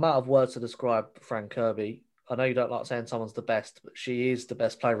 I'm out of words to describe Fran Kirby. I know you don't like saying someone's the best, but she is the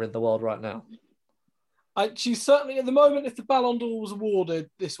best player in the world right now. She's certainly, at the moment, if the Ballon d'Or was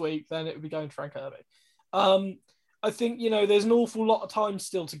awarded this week, then it would be going to Fran Kirby. I think, there's an awful lot of time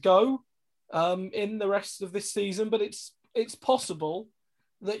still to go in the rest of this season, but it's possible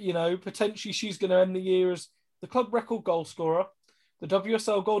that, potentially she's going to end the year as the club record goal scorer, the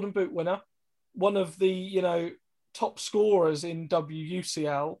WSL Golden Boot winner, one of the, top scorers in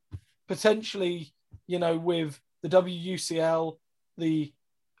WUCL, potentially, with the WUCL, the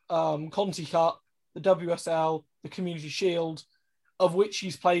Conti Cup, the WSL, the Community Shield, of which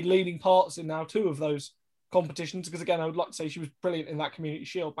she's played leading parts in now 2 of those competitions. Because again, I would like to say she was brilliant in that Community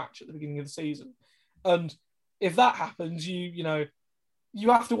Shield match at the beginning of the season. And if that happens, you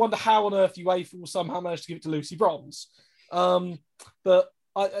have to wonder how on earth UEFA will somehow manage to give it to Lucy Bronze. But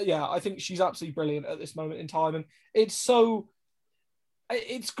I think she's absolutely brilliant at this moment in time. And it's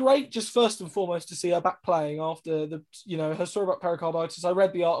great just first and foremost to see her back playing after her story about pericarditis. I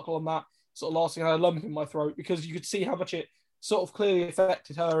read the article on that sort of last thing, I had a lump in my throat because you could see how much it sort of clearly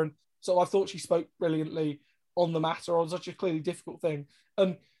affected her. And So I thought she spoke brilliantly on the matter on such a clearly difficult thing.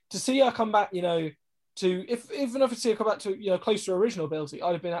 And to see her come back, you know, to even if I see her come back to, you know, close to her original ability,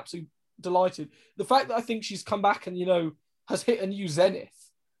 I'd have been absolutely delighted. The fact that I think she's come back and, you know, has hit a new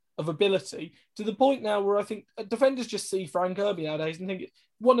zenith of ability to the point now where I think defenders just see Fran Kirby nowadays and think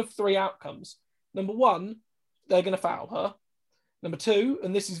one of three outcomes. Number one, they're going to foul her. Number two,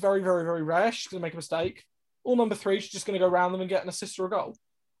 and this is very, very, very rare, she's going to make a mistake. Or number three, she's just going to go around them and get an assist or a goal.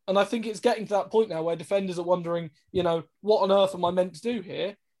 And I think it's getting to that point now where defenders are wondering, you know, what on earth am I meant to do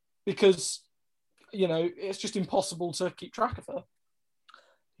here? Because, you know, it's just impossible to keep track of her.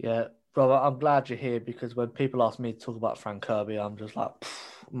 Yeah, brother, I'm glad you're here because when people ask me to talk about Fran Kirby, I'm just like,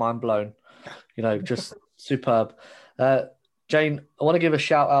 mind blown. You know, just superb. Jane, I want to give a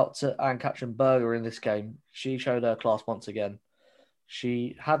shout out to Anne-Katrin Berger in this game. She showed her class once again.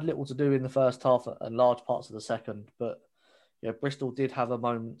 She had little to do in the first half and large parts of the second, but you know, Bristol did have her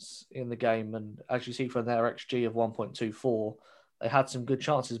moments in the game, and as you see from their XG of 1.24, they had some good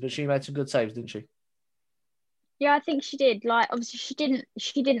chances, but she made some good saves, didn't she? Yeah, I think she did. Like, obviously,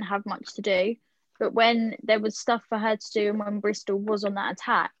 she didn't have much to do, but when there was stuff for her to do, and when Bristol was on that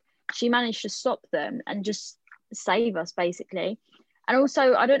attack, she managed to stop them and just save us basically. And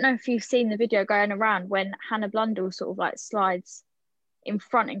also, I don't know if you've seen the video going around when Hannah Blundell sort of like slides in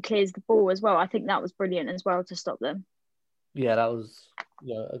front and clears the ball as well. I think that was brilliant as well to stop them. Yeah, that was,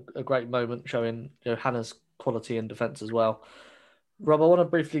 you know, a great moment showing, you know, Hannah's quality in defence as well. Rob, I want to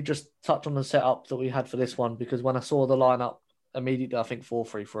briefly just touch on the setup that we had for this one because when I saw the lineup immediately, I think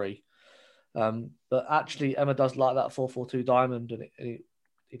 4-3-3. But actually, Emma does like that 4-4-2 diamond, and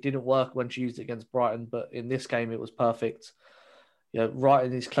it didn't work when she used it against Brighton, but in this game, it was perfect. You know,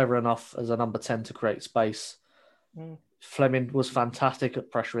 Wrighton is clever enough as a number 10 to create space. Fleming was fantastic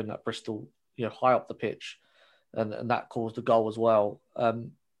at pressuring that Bristol, you know, high up the pitch, and that caused a goal as well.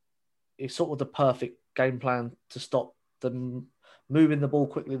 It's sort of the perfect game plan to stop them moving the ball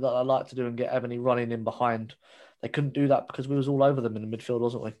quickly that I like to do and get Ebony running in behind. They couldn't do that because we was all over them in the midfield,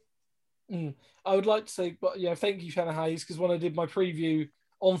 wasn't we? I would like to say, but yeah, thank you, Shanna Hayes, because when I did my preview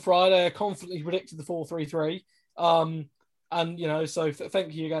on Friday, I confidently predicted the 4-3-3. And you know, so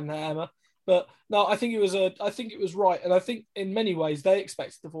thank you again, Emma. But no, I think it was right, and I think in many ways they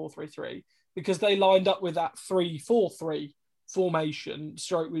expected the 4-3-3 because they lined up with that 3-4-3 formation,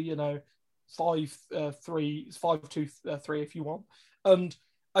 stroke with, you know, 5-3, 5-2-3 if you want. And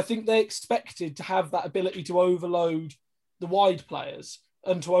I think they expected to have that ability to overload the wide players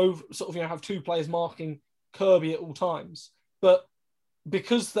and to have two players marking Kirby at all times. But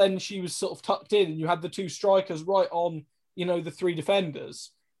because then she was sort of tucked in and you had the two strikers right on, you know, the three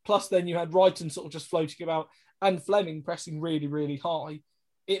defenders, plus then you had Wrighton sort of just floating about and Fleming pressing really, really high,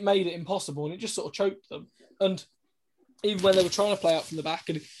 it made it impossible and it just sort of choked them. And even when they were trying to play out from the back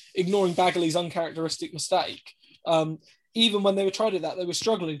and ignoring Bagley's uncharacteristic mistake, even when they were trying to do that, they were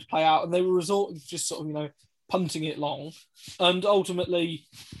struggling to play out and they were resorting to just sort of, you know, punting it long. And ultimately,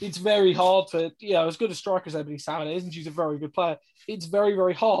 it's very hard for, you know, as good a striker as Ebony Salmon is, and she's a very good player, it's very,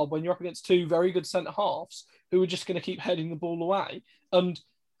 very hard when you're up against two very good centre-halves who are just going to keep heading the ball away. And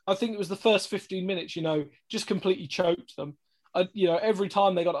I think it was the first 15 minutes, you know, just completely choked them. You know, every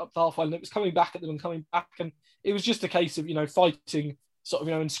time they got up to halfway, and it was coming back at them and coming back. And it was just a case of, you know, fighting sort of,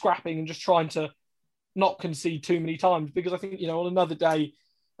 you know, and scrapping and just trying to not concede too many times. Because I think, you know, on another day,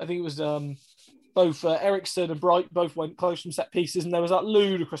 I think it was both Eriksson and Bright both went close from set pieces. And there was that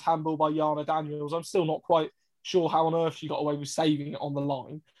ludicrous handball by Jana Daniels. I'm still not quite sure how on earth she got away with saving it on the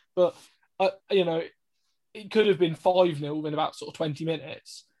line. But, you know, it could have been 5-0 within about sort of 20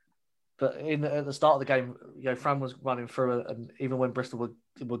 minutes. But at the start of the game, you know, Fran was running through, and even when Bristol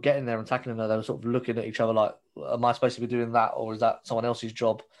were getting there and tackling her, they were sort of looking at each other like, "Am I supposed to be doing that, or is that someone else's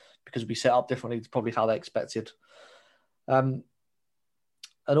job?" Because we set up differently to probably how they expected. An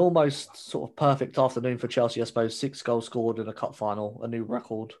almost sort of perfect afternoon for Chelsea, I suppose. 6 goals scored in a cup final, a new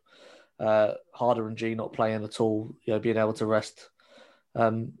record. Harder and G not playing at all, you know, being able to rest.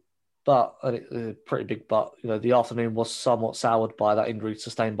 But a pretty big but, you know, the afternoon was somewhat soured by that injury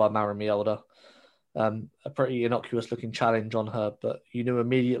sustained by Maren Mjelde. A pretty innocuous looking challenge on her, but you knew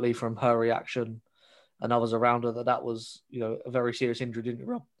immediately from her reaction and others around her that was, you know, a very serious injury, didn't you,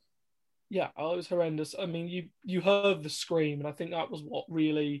 Rob? Yeah, it was horrendous. I mean, you heard the scream, and I think that was what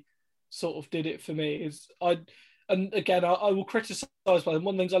really sort of did it for me. And again, I will criticise by them.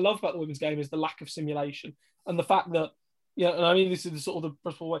 One of the things I love about the women's game is the lack of simulation and the fact that, you know, and I mean, this is the sort of the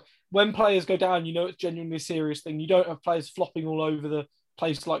Bristol way. When players go down, you know it's genuinely a serious thing. You don't have players flopping all over the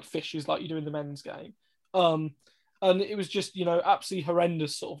place like fishes like you do in the men's game. And it was just, you know, absolutely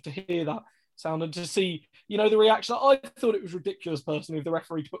horrendous sort of to hear that sound, and to see, the reaction. I thought it was ridiculous personally of the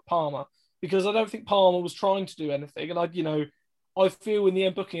referee to put Palmer, because I don't think Palmer was trying to do anything. And I feel in the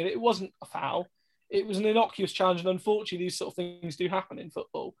end booking it wasn't a foul. It was an innocuous challenge. And unfortunately, these sort of things do happen in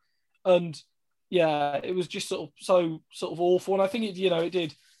football. And yeah, it was just sort of awful. And I think it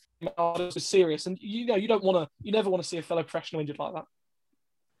did. It was serious. And you never want to see a fellow professional injured like that.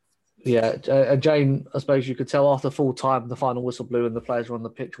 Yeah, Jane, I suppose you could tell after full time, the final whistle blew and the players were on the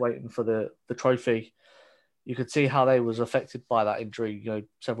pitch waiting for the trophy. You could see how they was affected by that injury.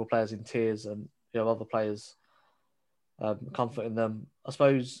 Several players in tears and other players comforting them. I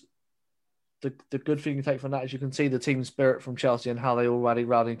suppose the good thing you take from that is you can see the team spirit from Chelsea and how they all rallied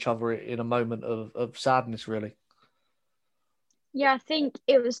around each other in a moment of sadness, really. Yeah, I think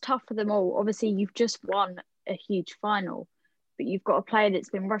it was tough for them all. Obviously, you've just won a huge final, but you've got a player that's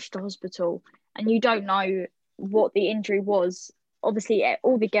been rushed to hospital and you don't know what the injury was. Obviously,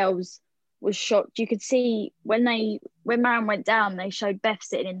 all the girls was shocked. You could see when Maren went down, they showed Beth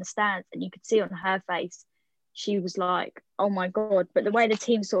sitting in the stands and you could see on her face, she was like, oh my God. But the way the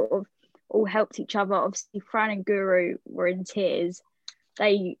team sort of all helped each other, obviously Fran and Guru were in tears.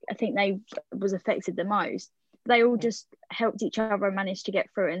 I think they was affected the most. They all just helped each other and managed to get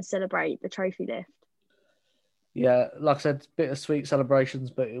through it and celebrate the trophy lift. Yeah, like I said, bittersweet celebrations,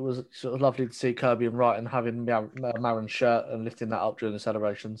 but it was sort of lovely to see Kirby and Wright and having Maren's shirt and lifting that up during the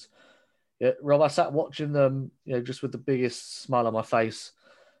celebrations. Yeah, Rob, I sat watching them, just with the biggest smile on my face.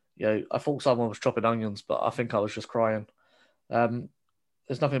 I thought someone was chopping onions, but I think I was just crying.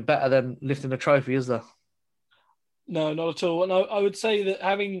 There's nothing better than lifting a trophy, is there? No, not at all. And I would say that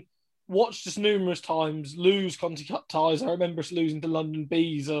having watched us numerous times lose Conti Cup ties, I remember us losing to London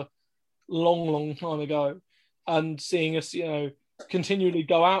Bees a long, long time ago, and seeing us, continually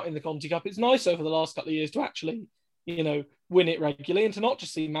go out in the Conti Cup. It's nice over the last couple of years to actually, win it regularly and to not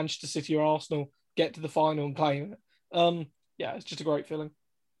just see Manchester City or Arsenal get to the final and claim it. Yeah, it's just a great feeling.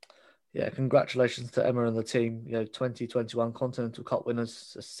 Yeah, congratulations to Emma and the team. 2021 Continental Cup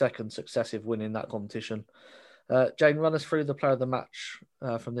winners, a second successive win in that competition. Jane, run us through the player of the match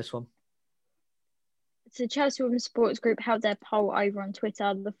from this one. So Chelsea Women's Supporters Group held their poll over on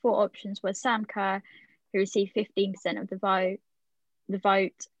Twitter. The four options were Sam Kerr, who received 15% of the vote.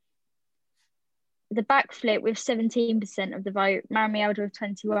 The backflip with 17% of the vote, Maren Mjelde with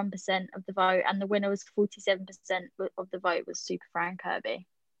 21% of the vote, and the winner was 47% of the vote was Super Fran Kirby.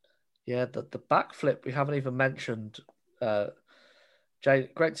 Yeah, the backflip we haven't even mentioned. Jane,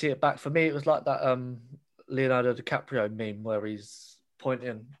 great to see it back. For me, it was like that Leonardo DiCaprio meme where he's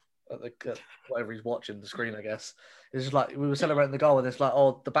pointing at whatever he's watching, the screen, I guess. It's just like we were celebrating the goal and it's like,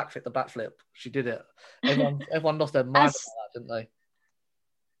 oh, the backflip. She did it. Everyone lost their mind about that, didn't they?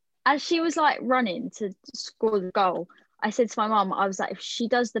 As she was like running to score the goal, I said to my mum, I was like, if she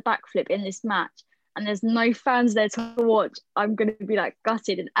does the backflip in this match and there's no fans there to watch, I'm going to be like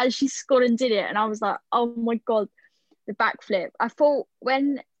gutted. And as she scored and did it, and I was like, oh my God, the backflip. I thought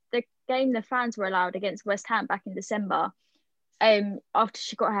when the game the fans were allowed against West Ham back in December, after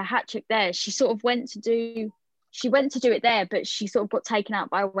she got her hat trick there, she sort of went to do it there, but she sort of got taken out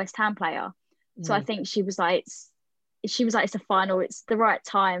by a West Ham player. So I think she was like, it's the final, it's the right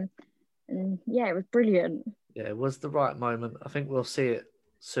time. And yeah, it was brilliant. Yeah, it was the right moment. I think we'll see it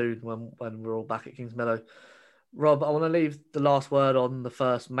soon when we're all back at Kingsmeadow. Rob, I want to leave the last word on the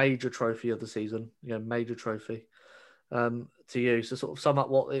first major trophy of the season, major trophy, to you. So sort of sum up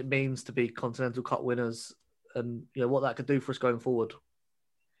what it means to be Continental Cup winners and what that could do for us going forward.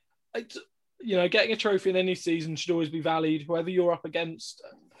 Getting a trophy in any season should always be valued, whether you're up against.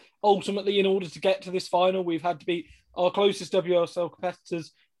 Ultimately, in order to get to this final, we've had to beat our closest WSL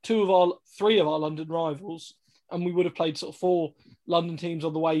competitors, three of our London rivals, and we would have played sort of 4 London teams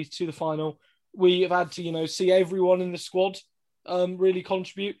on the way to the final. We have had to, see everyone in the squad really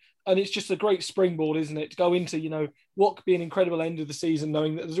contribute, and it's just a great springboard, isn't it, to go into, what could be an incredible end of the season,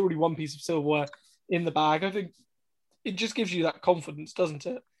 knowing that there's already one piece of silverware in the bag. I think it just gives you that confidence, doesn't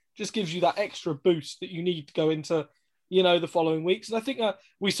it? Just gives you that extra boost that you need to go into, the following weeks. And I think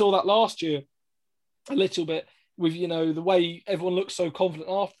we saw that last year a little bit with, the way everyone looked so confident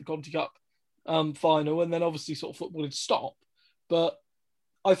after the Conti Cup final, and then obviously sort of football had stopped. But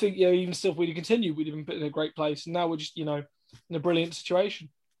I think, even still, if we'd have continued, we'd have been put in a great place. And now we're just, in a brilliant situation.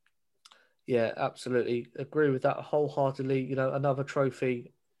 Yeah, absolutely. Agree with that wholeheartedly. Another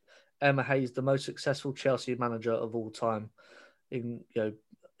trophy. Emma Hayes, the most successful Chelsea manager of all time, in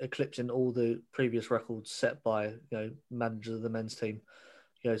eclipsing all the previous records set by managers of the men's team.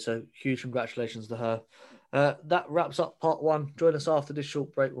 So huge congratulations to her. That wraps up part 1. Join us after this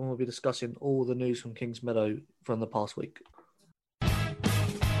short break when we'll be discussing all the news from Kingsmeadow from the past week.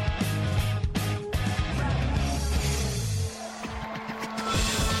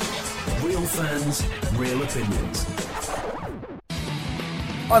 Real fans, real opinions.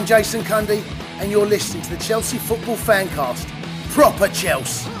 I'm Jason Cundy, and you're listening to the Chelsea Football Fancast. Proper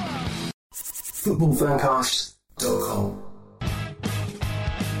Chelsea. Footballfancast.com.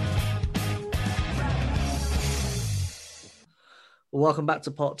 Welcome back to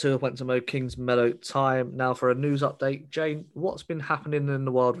part 2 of Went to Mo Kingsmeadow. Time now for a news update. Jane, what's been happening in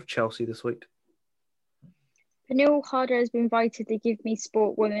the world of Chelsea this week? Pernille Harder has been voted the Give Me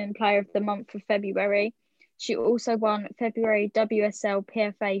Sport Women Player of the Month for February. She also won February WSL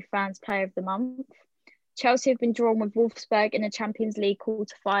PFA Fans Player of the Month. Chelsea have been drawn with Wolfsburg in the Champions League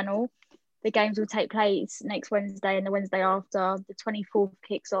quarter-final. The games will take place next Wednesday and the Wednesday after. The 24th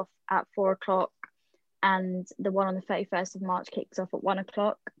kicks off at 4 o'clock and the one on the 31st of March kicks off at 1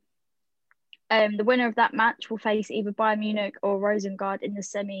 o'clock. The winner of that match will face either Bayern Munich or Rosengard in the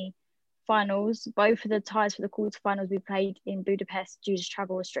semi-finals. Both of the ties for the quarter-finals will be played in Budapest due to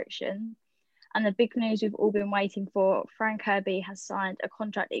travel restrictions. And the big news we've all been waiting for, Frank Kirby has signed a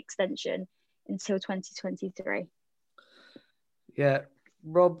contract extension until 2023. Yeah.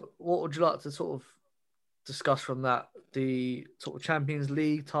 Rob, what would you like to sort of discuss from that? The sort of Champions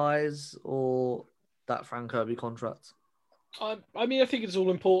League ties or that Frank Kirby contract? I think it's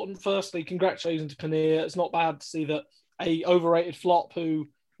all important. Firstly, congratulations to Pernille. It's not bad to see that a overrated flop who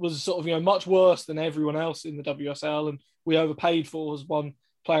was sort of, much worse than everyone else in the WSL and we overpaid for has won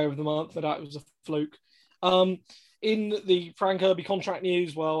Player of the Month. That was a fluke. In the Frank Kirby contract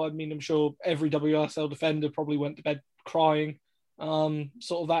news, well, I'm sure every WSL defender probably went to bed crying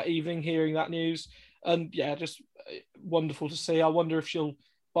sort of that evening hearing that news. And yeah, just wonderful to see. I wonder if she'll,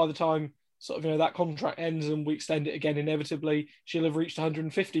 by the time sort of, that contract ends and we extend it again inevitably, she'll have reached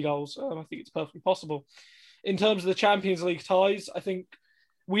 150 goals. I think it's perfectly possible. In terms of the Champions League ties, I think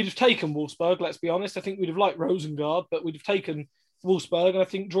we'd have taken Wolfsburg, let's be honest. I think we'd have liked Rosengard, but we'd have taken Wolfsburg. And I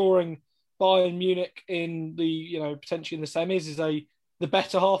think drawing Bayern Munich in the, potentially in the semis is the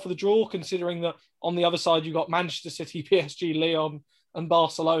better half of the draw, considering that on the other side, you've got Manchester City, PSG, Lyon, and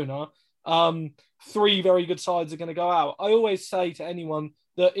Barcelona. 3 very good sides are going to go out. I always say to anyone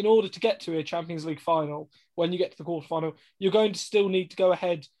that in order to get to a Champions League final, when you get to the quarterfinal, you're going to still need to go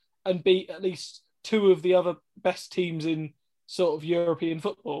ahead and beat at least 2 of the other best teams in sort of European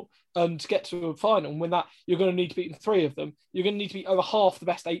football. And to get to a final, and win that, you're going to need to beat 3 of them. You're going to need to beat over half the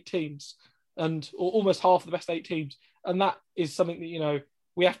best 8 teams, or almost half the best 8 teams. And that is something that,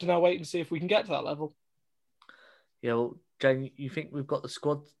 we have to now wait and see if we can get to that level. Yeah, well, Jane, you think we've got the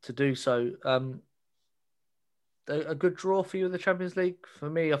squad to do so? A good draw for you in the Champions League? For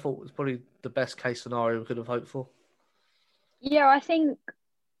me, I thought it was probably the best case scenario we could have hoped for. Yeah, I think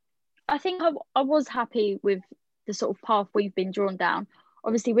I was happy with the sort of path we've been drawn down.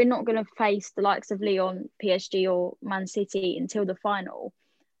 Obviously, we're not going to face the likes of Lyon, PSG or Man City until the final.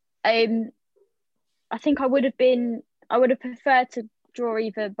 I think I would have preferred to draw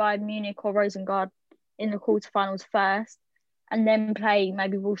either Bayern Munich or Rosengard in the quarterfinals first and then play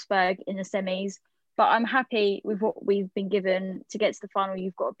maybe Wolfsburg in the semis. But I'm happy with what we've been given. To get to the final,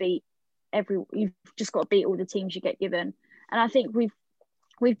 you've just got to beat all the teams you get given. And I think we've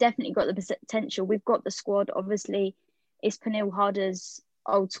definitely got the potential. We've got the squad. Obviously, it's Pernille Harder's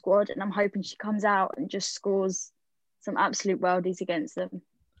old squad, and I'm hoping she comes out and just scores some absolute worldies against them.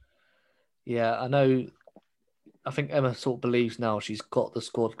 Yeah, I think Emma sort of believes now she's got the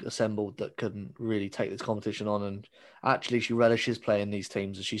squad assembled that can really take this competition on, and actually she relishes playing these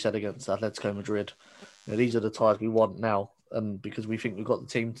teams, as she said against Atletico Madrid. These are the ties we want now, because we think we've got the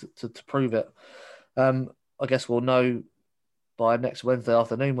team to prove it. I guess we'll know by next Wednesday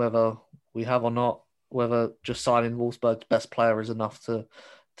afternoon whether we have or not, whether just signing Wolfsburg's best player is enough to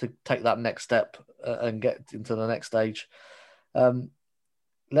take that next step and get into the next stage.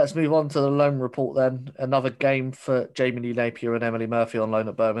 Let's move on to the loan report then. Another game for Jamie Lee Napier and Emily Murphy on loan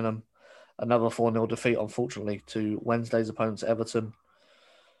at Birmingham. Another 4-0 defeat, unfortunately, to Wednesday's opponents, Everton.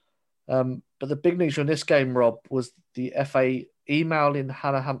 But the big news from this game, Rob, was the FA emailing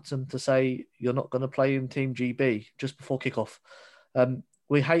Hannah Hampton to say you're not going to play in Team GB just before kickoff.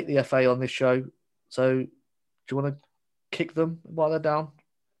 We hate the FA on this show, so do you want to kick them while they're down?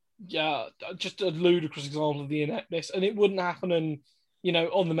 Yeah, just a ludicrous example of the ineptness, and it wouldn't happen on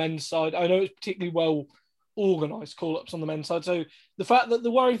the men's side. I know it's particularly well organised call-ups on the men's side. So the fact that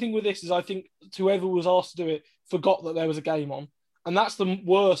the worrying thing with this is I think whoever was asked to do it forgot that there was a game on. And that's the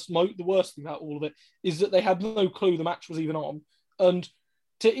worst thing about all of it, is that they had no clue the match was even on. And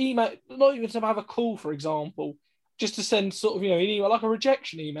to email, not even to have a call, for example, just to send sort of, an email, like a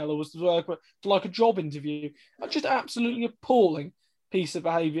rejection email, or was to like a job interview, just absolutely appalling piece of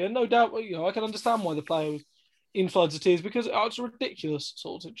behaviour. No doubt, I can understand why the player was in floods of tears because it's a ridiculous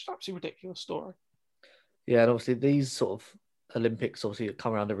just absolutely ridiculous story. Yeah, and obviously these sort of Olympics obviously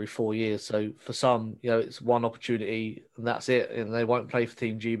come around every 4 years. So for some, it's one opportunity and that's it, and they won't play for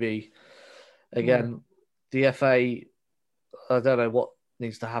Team GB again. The FA, I don't know what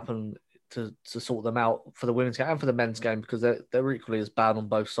needs to happen to sort them out for the women's game and for the men's game, because they're equally as bad on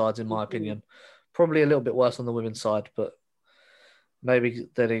both sides, in my opinion. Probably a little bit worse on the women's side, but maybe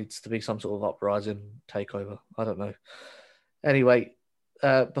there needs to be some sort of uprising takeover. I don't know. Anyway,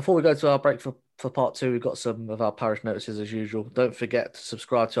 before we go to our break for part 2, we've got some of our parish notices as usual. Don't forget to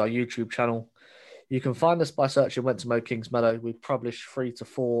subscribe to our YouTube channel. You can find us by searching Went to Mow Kingsmeadow. We publish 3 to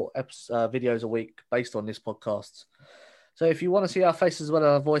 4 videos a week based on this podcast. So if you want to see our faces as well as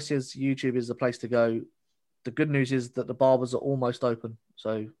our voices, YouTube is the place to go. The good news is that the barbers are almost open,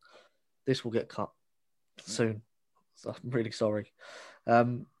 so this will get cut soon. So I'm really sorry.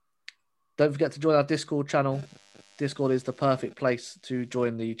 Don't forget to join our Discord channel. Discord is the perfect place to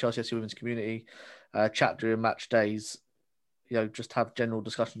join the Chelsea FC women's community, chat during match days, just have general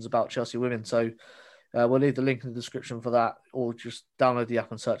discussions about Chelsea women. So we'll leave the link in the description for that, or just download the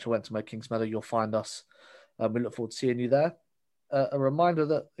app and search for Went to Mow Kingsmeadow. You'll find us. We look forward to seeing you there. A reminder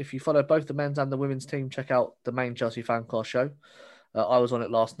that if you follow both the men's and the women's team, check out the main Chelsea Fancast show. I was on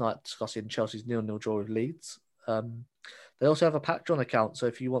it last night discussing Chelsea's 0-0 draw with Leeds. They also have a Patreon account, so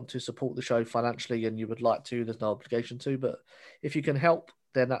if you want to support the show financially and you would like to, there's no obligation to, but if you can help,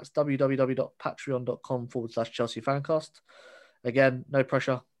 then that's www.patreon.com/Chelsea Fancast. Again, no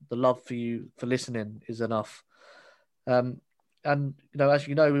pressure. The love for you for listening is enough. And, as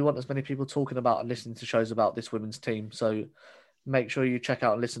you know, we want as many people talking about and listening to shows about this women's team. So make sure you check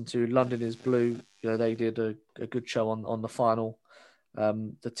out and listen to London is Blue. They did a good show on the final.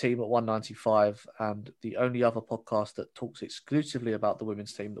 The team at 195, and the only other podcast that talks exclusively about the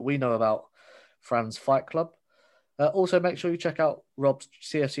women's team that we know about, Fran's Fight Club. Also, make sure you check out Rob's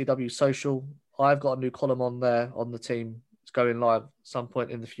CFCW social. I've got a new column on there on the team. It's going live some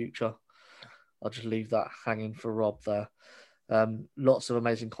point in the future. I'll just leave that hanging for Rob there. Lots of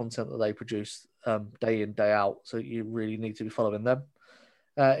amazing content that they produce day in, day out. So you really need to be following them.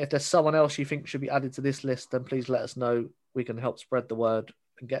 If there's someone else you think should be added to this list, then please let us know. We can help spread the word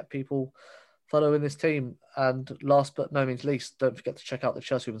and get people following this team. And last but no means least, don't forget to check out the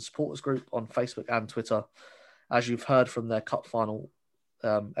Chelsea Women's Supporters Group on Facebook and Twitter. As you've heard from their cup final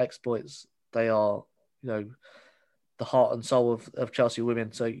exploits, they are, the heart and soul of Chelsea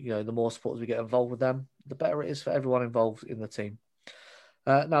women. So, the more supporters we get involved with them, the better it is for everyone involved in the team.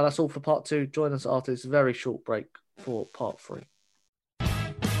 Now, that's all for part 2. Join us after this very short break for part 3.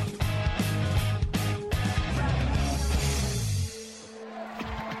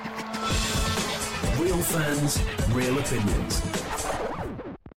 Real fans, real opinions.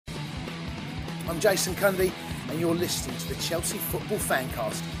 I'm Jason Cundy, and you're listening to the Chelsea Football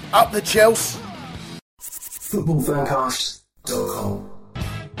Fancast. Up the Chelsea! Footballfancast.com.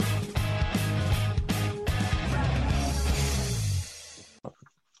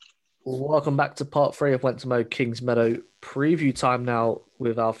 Welcome back to part 3 of Went to Mow Kingsmeadow. Preview time now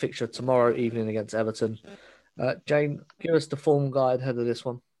with our fixture tomorrow evening against Everton. Jane, give us the form guide ahead of this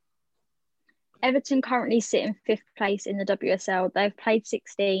one. Everton currently sit in 5th place in the WSL. They've played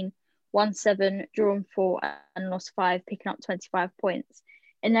 16, won 7, drawn 4 and lost 5, picking up 25 points.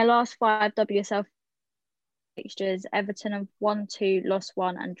 In their last 5 WSL fixtures, Everton have won 2, lost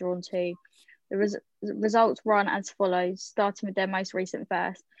 1 and drawn 2. The results run as follows, starting with their most recent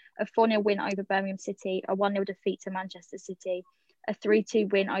first. A 4-0 win over Birmingham City, a 1-0 defeat to Manchester City, a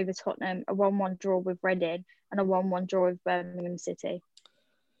 3-2 win over Tottenham, a 1-1 draw with Reading and a 1-1 draw with Birmingham City.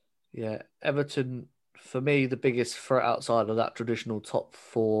 Yeah, Everton, for me, the biggest threat outside of that traditional top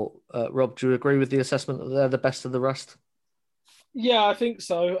 4. Rob, do you agree with the assessment that they're the best of the rest? Yeah, I think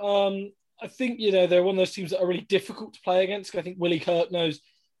so. I think, they're one of those teams that are really difficult to play against. I think Willie Kirk knows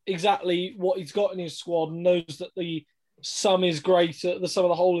exactly what he's got in his squad, knows that the sum is greater, the sum of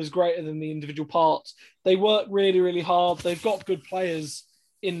the whole is greater than the individual parts. They work really, really hard. They've got good players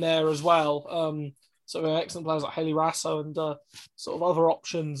in there as well. So excellent players like Haley Rasso and sort of other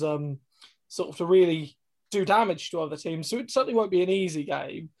options sort of to really do damage to other teams. So it certainly won't be an easy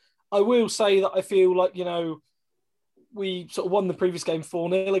game. I will say that I feel like, we sort of won the previous game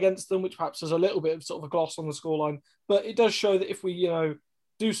 4-0 against them, which perhaps is a little bit of sort of a gloss on the scoreline. But it does show that if we,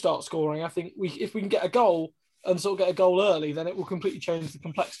 do start scoring, I think if we can get a goal and sort of get a goal early, then it will completely change the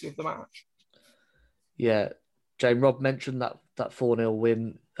complexity of the match. Yeah, Jane, Rob mentioned that 4-0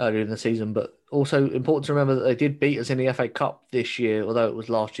 win earlier in the season, but also important to remember that they did beat us in the FA Cup this year, although it was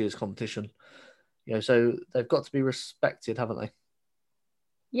last year's competition. So they've got to be respected, haven't they?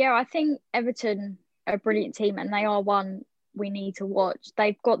 Yeah, I think Everton a brilliant team, and they are one we need to watch.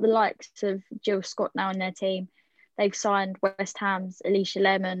 They've got the likes of Jill Scott now in their team. They've signed West Ham's Alicia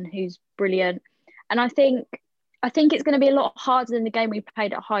Lemon, who's brilliant. And I think it's going to be a lot harder than the game we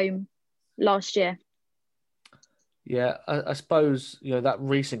played at home last year. Yeah, I suppose, that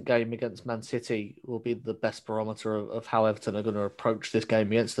recent game against Man City will be the best barometer of how Everton are going to approach this game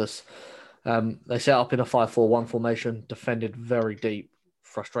against us. They set up in a 5-4-1 formation, defended very deep,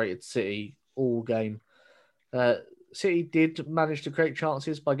 frustrated City all game. City did manage to create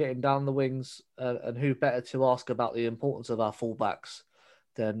chances by getting down the wings, and who better to ask about the importance of our fullbacks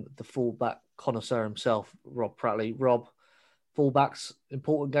than the fullback connoisseur himself, Rob Prattley. Rob, fullbacks,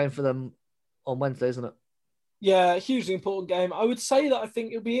 important game for them on Wednesday, isn't it? Yeah, hugely important game. I would say that I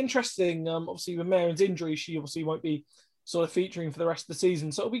think it'll be interesting. Obviously, with Maren's injury, she obviously won't be sort of featuring for the rest of the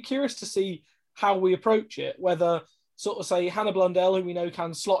season. So it'll be curious to see how we approach it, whether sort of say Hannah Blundell, who we know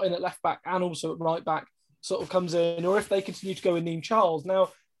can slot in at left back and also at right back, sort of comes in, or if they continue to go with Neem Charles. Now,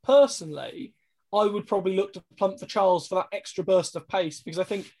 personally, I would probably look to plump for Charles for that extra burst of pace, because I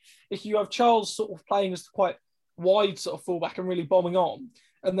think if you have Charles sort of playing as quite wide sort of fullback and really bombing on,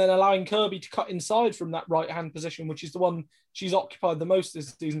 and then allowing Kirby to cut inside from that right-hand position, which is the one she's occupied the most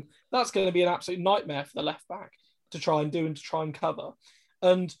this season, that's going to be an absolute nightmare for the left back to try and do and to try and cover.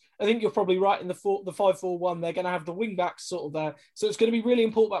 And I think you're probably right in the 5-4-1, they're going to have the wing-backs sort of there. So it's going to be really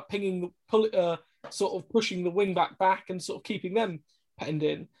important about sort of pushing the wing-back back and sort of keeping them penned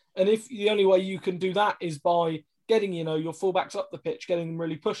in. And if the only way you can do that is by getting, your full-backs up the pitch, getting them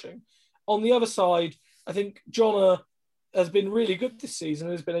really pushing. On the other side, I think Jonna has been really good this season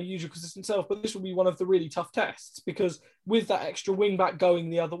and has been a usual consistent self, but this will be one of the really tough tests, because with that extra wing back going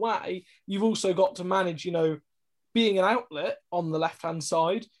the other way, you've also got to manage, being an outlet on the left-hand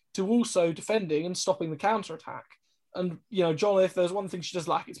side to also defending and stopping the counter-attack. And, John, if there's one thing she does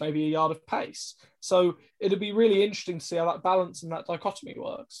lack, it's maybe a yard of pace. So it'll be really interesting to see how that balance and that dichotomy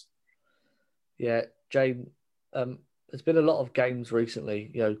works. Yeah, Jane, there's been a lot of games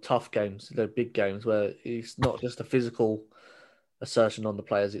recently, tough games, big games, where it's not just a physical assertion on the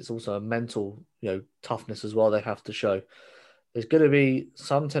players, it's also a mental, toughness as well they have to show. There's going to be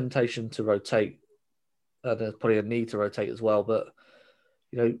some temptation to rotate, and there's probably a need to rotate as well, but,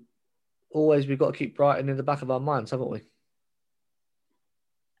 always we've got to keep Brighton in the back of our minds, haven't we?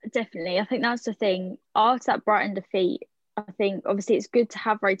 Definitely. I think that's the thing. After that Brighton defeat, I think obviously it's good to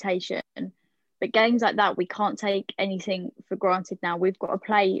have rotation, but games like that, we can't take anything for granted now. We've got to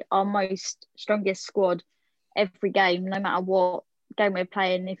play our strongest squad every game, no matter what game we're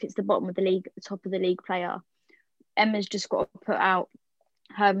playing. If it's the bottom of the league, the top of the league player, Emma's just got to put out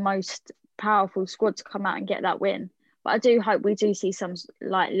her most powerful squad to come out and get that win. But I do hope we do see some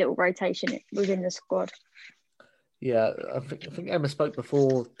little rotation within the squad. Yeah, I think Emma spoke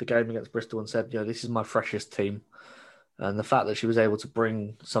before the game against Bristol and said, this is my freshest team. And the fact that she was able to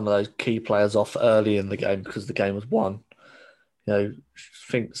bring some of those key players off early in the game because the game was won,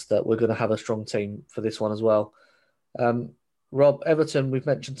 thinks that we're going to have a strong team for this one as well. Rob, Everton, we've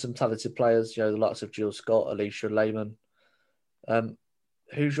mentioned some talented players, the likes of Jill Scott, Alicia Lehman.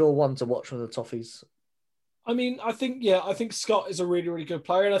 Who's your one to watch from the Toffees? I mean, I think Scott is a really, really good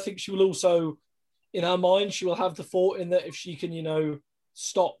player. And I think she will also, in her mind, she will have the thought in that if she can,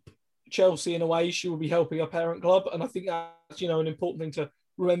 stop Chelsea in a way, she will be helping her parent club. And I think that's, an important thing to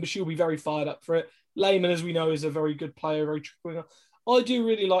remember. She'll be very fired up for it. Lehman, as we know, is a very good player, very trick winger. I do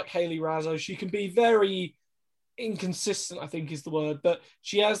really like Hayley Razzo. She can be very inconsistent, I think is the word, but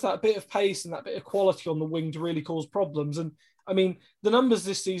she has that bit of pace and that bit of quality on the wing to really cause problems. And I mean, the numbers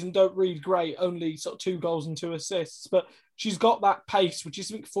this season don't read great, only sort of 2 goals and 2 assists, but she's got that pace, which is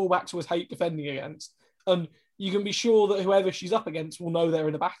something fullbacks always hate defending against. And you can be sure that whoever she's up against will know they're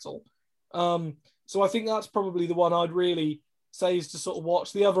in a battle. So I think that's probably the one I'd really say is to sort of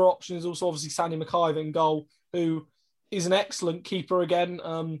watch. The other option is also obviously Sandy McIver in goal, who is an excellent keeper again.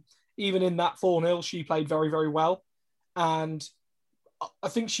 Even in that 4-0, she played very, very well. And I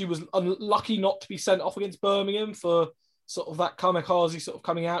think she was unlucky not to be sent off against Birmingham for sort of that kamikaze sort of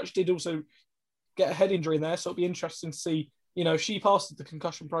coming out. She did also get a head injury in there, so it'll be interesting to see, she passed the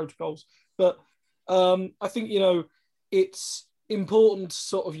concussion protocols. But I think, it's important to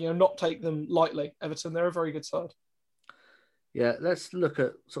sort of, not take them lightly. Everton, they're a very good side. Yeah, let's look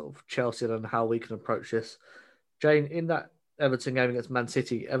at sort of Chelsea and how we can approach this. Jane, in that Everton game against Man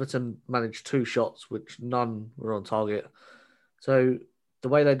City, Everton managed 2 shots, which none were on target. So the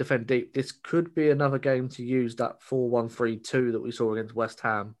way they defend deep, this could be another game to use that 4-1-3-2 that we saw against West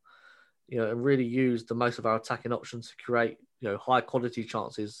Ham, and really use the most of our attacking options to create, high quality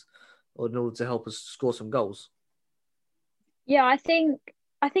chances in order to help us score some goals. Yeah, I think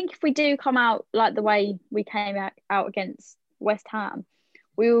I think if we do come out like the way we came out against West Ham,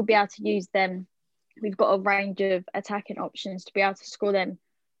 we will be able to use them. We've got a range of attacking options to be able to score them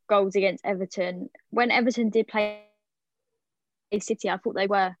goals against Everton. When Everton did play City, I thought they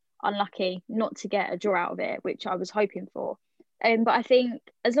were unlucky not to get a draw out of it, which I was hoping for. But I think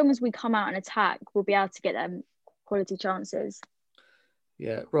as long as we come out and attack, we'll be able to get them quality chances.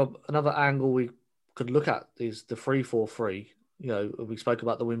 Yeah, Rob, another angle we could look at is the 3-4-3. We spoke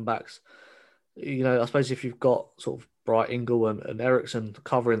about the wing backs. I suppose if you've got sort of Bright, Ingle and Ericsson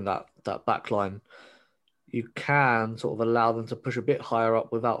covering that back line, you can sort of allow them to push a bit higher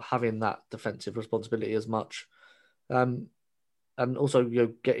up without having that defensive responsibility as much. And also,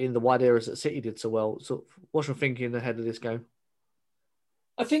 get in the wide areas that City did so well. So what's your thinking ahead of this game?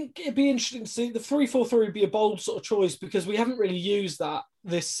 I think it'd be interesting to see. The 3-4-3 would be a bold sort of choice because we haven't really used that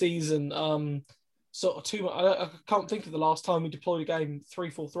this season. Sort of too much. I can't think of the last time we deployed a game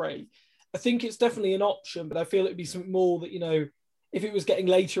 3-4-3. I think it's definitely an option, but I feel it'd be something more that, if it was getting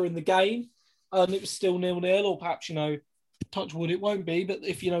later in the game and it was still 0-0, or perhaps, touch wood, it won't be, but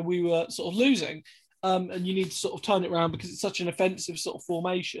if, we were sort of losing and you need to sort of turn it around because it's such an offensive sort of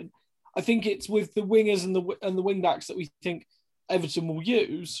formation, I think it's with the wingers and the wing backs that we think Everton will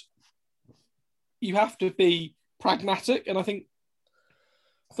use. You have to be pragmatic, and I think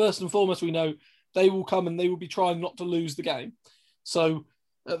first and foremost, we know they will come and they will be trying not to lose the game. So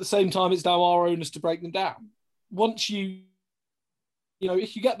at the same time, it's now our onus to break them down. Once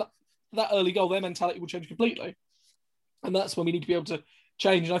if you get that early goal, their mentality will change completely. And that's when we need to be able to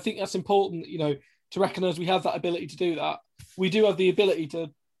change. And I think that's important, to recognise we have that ability to do that. We do have the ability to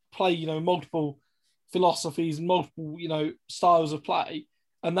play, multiple philosophies and multiple, styles of play.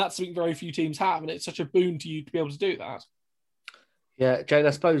 And that's something very few teams have. And it's such a boon to you to be able to do that. Yeah, Jane, I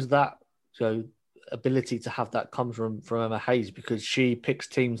suppose that ability to have that comes from Emma Hayes, because she picks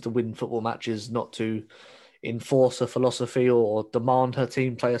teams to win football matches, not to enforce a philosophy or demand her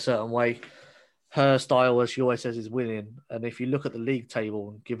team play a certain way. Her style, as she always says, is winning. And if you look at the league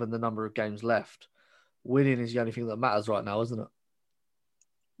table, given the number of games left, winning is the only thing that matters right now, isn't it?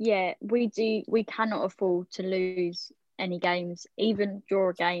 Yeah, we cannot afford to lose any games, even draw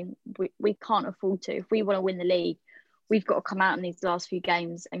a game. We can't afford to. If we want to win the league, we've got to come out in these last few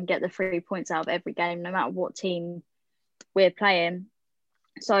games and get the 3 points out of every game, no matter what team we're playing.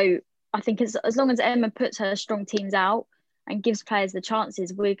 So I think as long as Emma puts her strong teams out and gives players the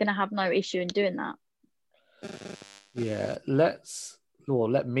chances, we're going to have no issue in doing that. Yeah, let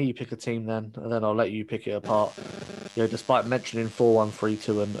me pick a team then, and then I'll let you pick it apart. Despite mentioning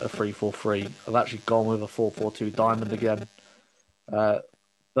 4-1-3-2 and a 3-4-3, I've actually gone with a 4-4-2 diamond again.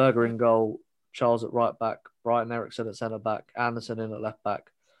 Berger in goal, Charles at right back, Brighton Ericsson at centre back, Anderson in at left back.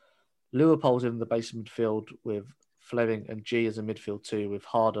 Leopold's in the base of midfield with Fleming and G as a midfield two, with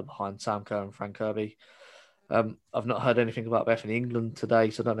Harder behind Sam Kerr and Frank Kirby. I've not heard anything about Bethany England today,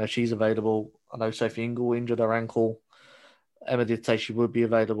 so I don't know if she's available. I know Sophie Ingle injured her ankle. Emma did say she would be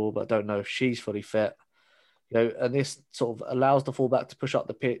available, but I don't know if she's fully fit. And this sort of allows the fullback to push up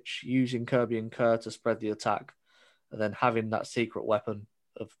the pitch, using Kirby and Kerr to spread the attack, and then having that secret weapon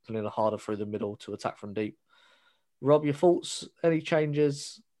of pulling Harder through the middle to attack from deep. Rob, your thoughts? Any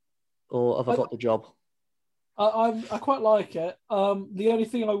changes, or have I got the job? I quite like it. The only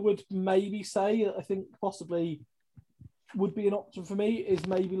thing I would maybe say, I think possibly would be an option for me, is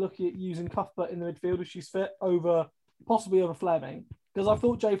maybe looking at using Cuthbert in the midfield if she's fit, possibly over Fleming. Because I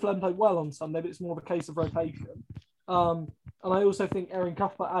thought Jay Flem played well on Sunday, but it's more of a case of rotation. And I also think Erin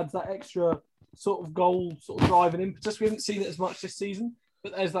Cuthbert adds that extra sort of goal, sort of drive and impetus. We haven't seen it as much this season,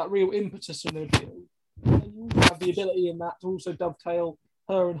 but there's that real impetus in the midfield. And you also have the ability in that to also dovetail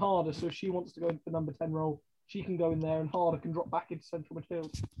her and Harder. So if she wants to go into the number 10 role, she can go in there and Harder can drop back into central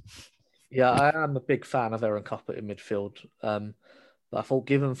midfield. Yeah, I am a big fan of Erin Cuthbert in midfield. But I thought,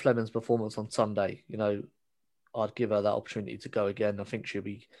 given Fleming's performance on Sunday, I'd give her that opportunity to go again. I think she'll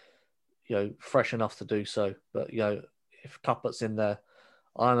be, fresh enough to do so. But, if Cuthbert's in there,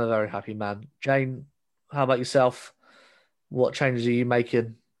 I'm a very happy man. Jane, how about yourself? What changes are you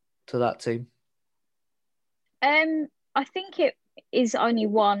making to that team? I think it is only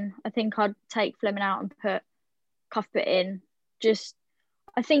one. I think I'd take Fleming out and put Cuthbert in.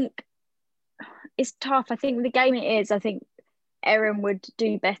 I think it's tough. I think the game it is, I think Erin would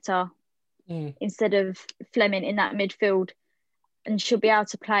do better instead of Fleming in that midfield, and she'll be able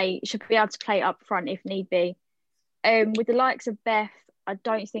to play up front if need be. With the likes of Beth, I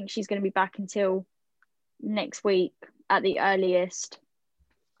don't think she's going to be back until next week at the earliest.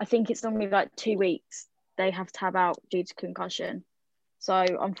 I think it's normally like 2 weeks they have to have out due to concussion. So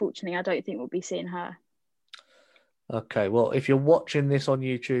unfortunately, I don't think we'll be seeing her. Okay, well, if you're watching this on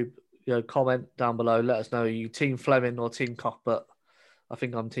YouTube, comment down below. Let us know, are you Team Fleming or Team Cuthbert? I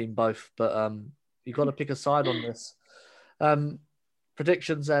think I'm Team both, but you've got to pick a side on this.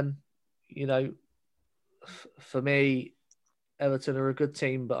 Predictions then, for me, Everton are a good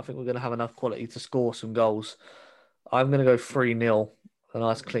team, but I think we're going to have enough quality to score some goals. I'm going to go 3-0, a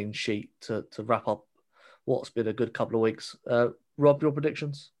nice clean sheet to wrap up what's been a good couple of weeks. Rob, your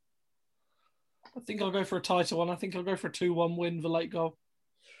predictions? I think I'll go for a tighter one. I think I'll go for a 2-1 win with a late goal.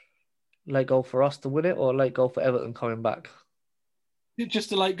 Late goal for us to win it, or a late goal for Everton coming back?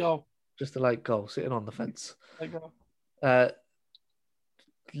 Just a late goal. Just a late goal, sitting on the fence. Late goal.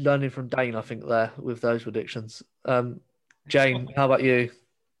 Learning from Dane, I think, there with those predictions. Jane, how about you?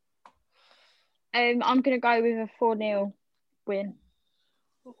 I'm going to go with a 4-0 win.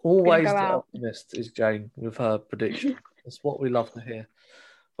 Always the optimist is Jane with her prediction. That's what we love to hear.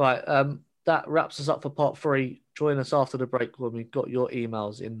 Right, that wraps us up for part 3. Join us after the break when we've got your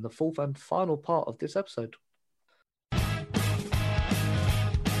emails in the fourth and final part of this episode.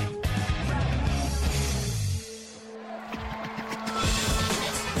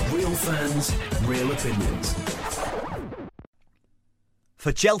 Real fans, real opinions.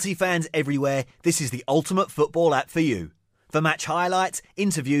 For Chelsea fans everywhere, this is the ultimate football app for you. For match highlights,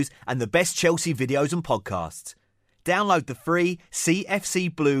 interviews, and the best Chelsea videos and podcasts. Download the free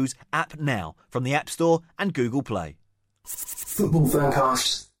CFC Blues app now from the App Store and Google Play.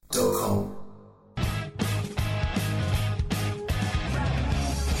 Footballfancast.com.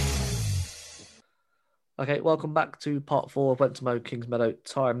 Okay, welcome back to part 4 of Wentamo Kingsmeadow.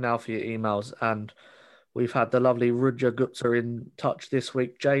 Time now for your emails, and we've had the lovely Ruja Gupta in touch this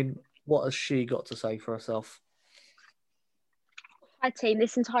week. Jane, what has she got to say for herself? Hi team,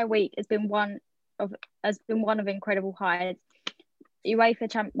 this entire week has been one of incredible highs.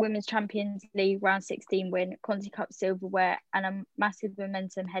 UEFA Women's Champions League Round 16 win, Conti Cup silverware, and a massive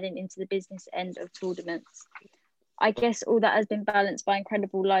momentum heading into the business end of tournaments. I guess all that has been balanced by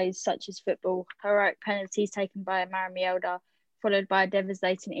incredible lows such as football, heroic penalties taken by Maren Mjelde, followed by a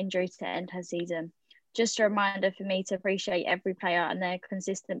devastating injury to end her season. Just a reminder for me to appreciate every player and their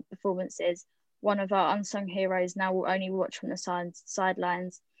consistent performances. One of our unsung heroes now will only watch from the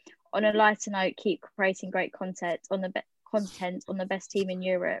sidelines. On a lighter note, keep creating great content on the best team in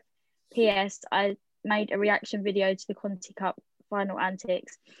Europe. P.S. I made a reaction video to the Conti Cup final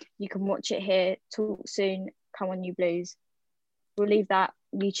antics. You can watch it here. Talk soon. Come on, you Blues. We'll leave that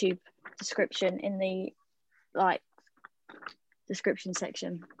YouTube description in the description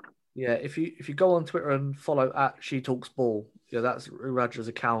section. Yeah, if you go on Twitter and follow @SheTalksBall, that's Raja's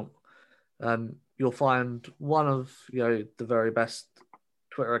account. You'll find one of the very best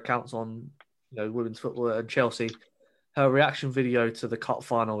Twitter accounts on women's football and Chelsea. Her reaction video to the cup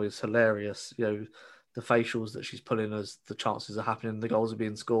final is hilarious. The facials that she's pulling as the chances are happening, the goals are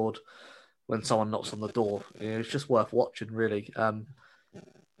being scored when someone knocks on the door. It's just worth watching, really.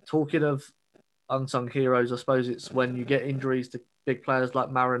 Talking of unsung heroes, I suppose it's when you get injuries to big players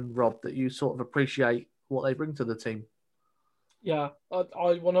like Maren, Rob, that you sort of appreciate what they bring to the team. Yeah, I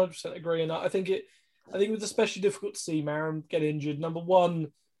 100% agree. And I think it was especially difficult to see Maren get injured. Number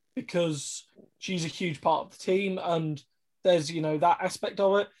one, because she's a huge part of the team and there's, that aspect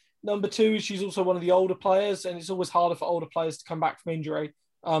of it. Number two, she's also one of the older players, and it's always harder for older players to come back from injury,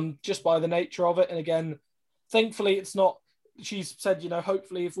 just by the nature of it. And again, thankfully, it's not. She's said,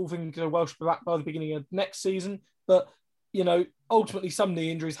 hopefully, if all things go well, she'll be back by the beginning of next season. But ultimately, some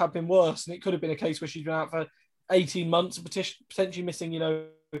knee injuries have been worse, and it could have been a case where she's been out for 18 months, potentially missing, the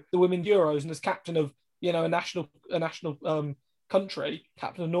Women's Euros, and as captain of, a national country,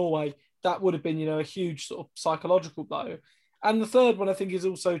 captain of Norway, that would have been, a huge sort of psychological blow. And the third one, I think, is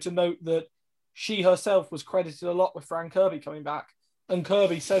also to note that she herself was credited a lot with Fran Kirby coming back. And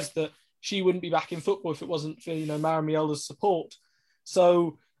Kirby says that she wouldn't be back in football if it wasn't for, Maren Mjelde's support.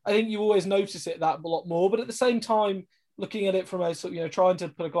 So I think you always notice it that a lot more. But at the same time, looking at it from a sort of, trying to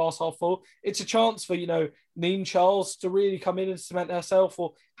put a glass half full, it's a chance for, Neen Charles to really come in and cement herself,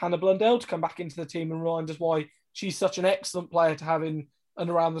 or Hannah Blundell to come back into the team and remind us why she's such an excellent player to have in and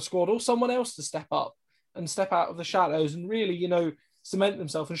around the squad, or someone else to step up and step out of the shadows and really, cement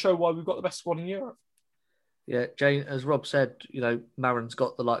themselves and show why we've got the best squad in Europe. Yeah, Jane, as Rob said, Maren's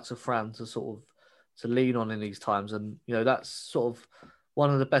got the likes of Fran to lean on in these times. And, that's sort of one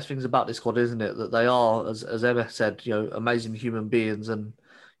of the best things about this squad, isn't it? That they are, as Emma said, amazing human beings, and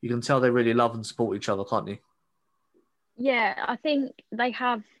you can tell they really love and support each other, can't you? Yeah, I think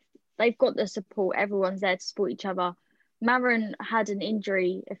they've got the support. Everyone's there to support each other. Maren had an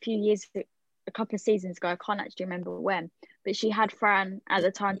injury a couple of seasons ago. I can't actually remember when, but she had Fran at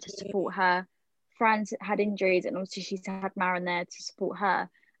the time to support her Fran's had injuries, and obviously she's had Maren there to support her.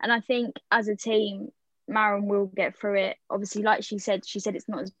 And I think as a team, Maren will get through it. Obviously, like she said it's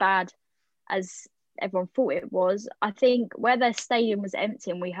not as bad as everyone thought it was. I think where their stadium was empty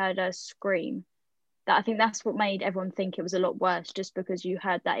and we heard her scream, that I think that's what made everyone think it was a lot worse, just because you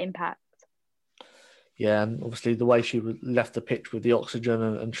heard that impact. Yeah, and obviously the way she left the pitch with the oxygen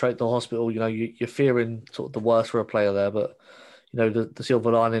and straight to the hospital, you're fearing sort of the worst for a player there. But, the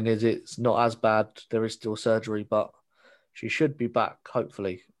silver lining is it's not as bad. There is still surgery, but she should be back,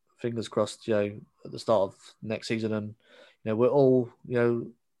 hopefully. Fingers crossed, at the start of next season. And, we're all,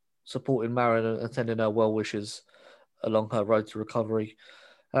 supporting Maren and sending her well wishes along her road to recovery.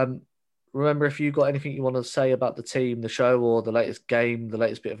 Remember, if you've got anything you want to say about the team, the show, or the latest game, the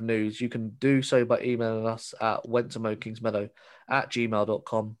latest bit of news, you can do so by emailing us at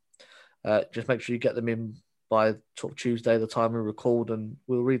wenttomokingsmeadow@gmail.com. Just make sure you get them in by sort of Tuesday, the time we record, and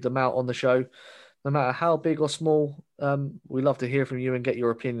we'll read them out on the show. No matter how big or small, we love to hear from you and get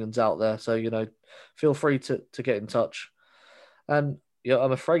your opinions out there. So, feel free to get in touch. And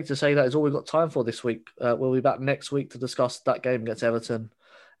I'm afraid to say that is all we've got time for this week. We'll be back next week to discuss that game against Everton.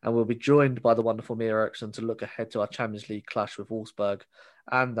 And we'll be joined by the wonderful Mia Eriksson to look ahead to our Champions League clash with Wolfsburg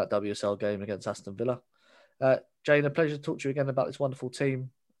and that WSL game against Aston Villa. Jane, a pleasure to talk to you again about this wonderful team.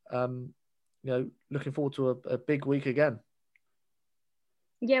 Looking forward to a big week again.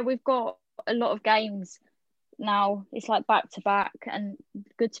 Yeah, we've got a lot of games now. It's like back to back, and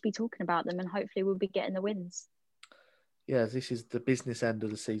good to be talking about them, and hopefully we'll be getting the wins. Yeah, this is the business end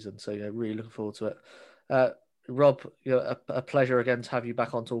of the season, so really looking forward to it. Rob, a pleasure again to have you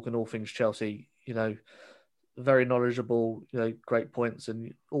back on talking all things Chelsea. Very knowledgeable, great points,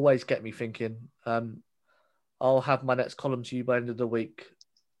 and always get me thinking. I'll have my next column to you by the end of the week.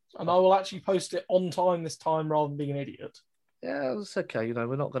 And I will actually post it on time this time rather than being an idiot. Yeah, it's okay.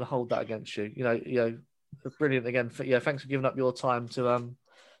 We're not going to hold that against you. Brilliant again. Thanks for giving up your time to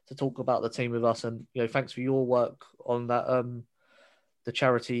talk about the team with us, and thanks for your work on that the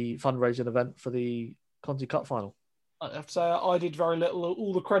charity fundraising event for the Conti Cup final. I have to say I did very little.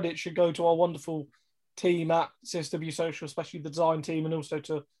 All the credit should go to our wonderful team at CSW Social, especially the design team, and also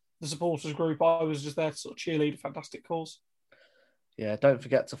to the supporters group. I was just there to sort of cheerlead a fantastic cause. Yeah, don't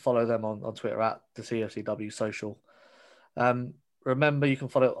forget to follow them on Twitter at the CFCW Social. Remember, you can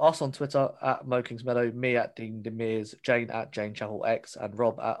follow us on Twitter at Mo Kingsmeadow, me at Dean Demirs, Jane at Jane Chapel X, and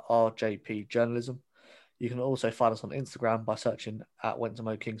Rob at RJP Journalism. You can also find us on Instagram by searching at Went to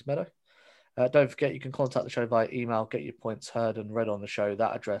Mo Kingsmeadow. Don't forget, you can contact the show via email, get your points heard and read on the show.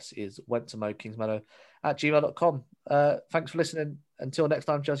 That address is wenttomokingsmeadow@gmail.com. Thanks for listening. Until next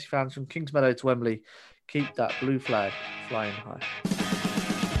time, Chelsea fans, from Kingsmeadow to Wembley, keep that blue flag flying high.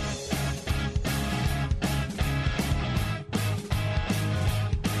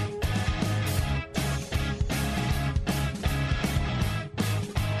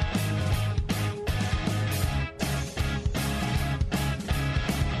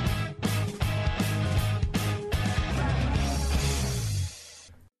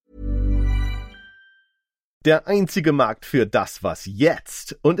 Der einzige Markt für das, was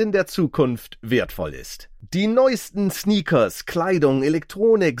jetzt und in der Zukunft wertvoll ist. Die neuesten Sneakers, Kleidung,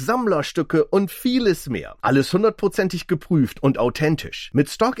 Elektronik, Sammlerstücke und vieles mehr. Alles 100%ig geprüft und authentisch. Mit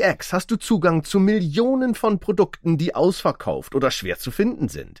StockX hast du Zugang zu Millionen von Produkten, die ausverkauft oder schwer zu finden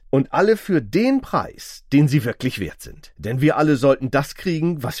sind. Und alle für den Preis, den sie wirklich wert sind. Denn wir alle sollten das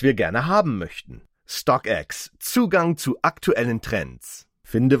kriegen, was wir gerne haben möchten. StockX. Zugang zu aktuellen Trends.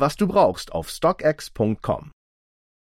 Finde, was du brauchst auf stockx.com.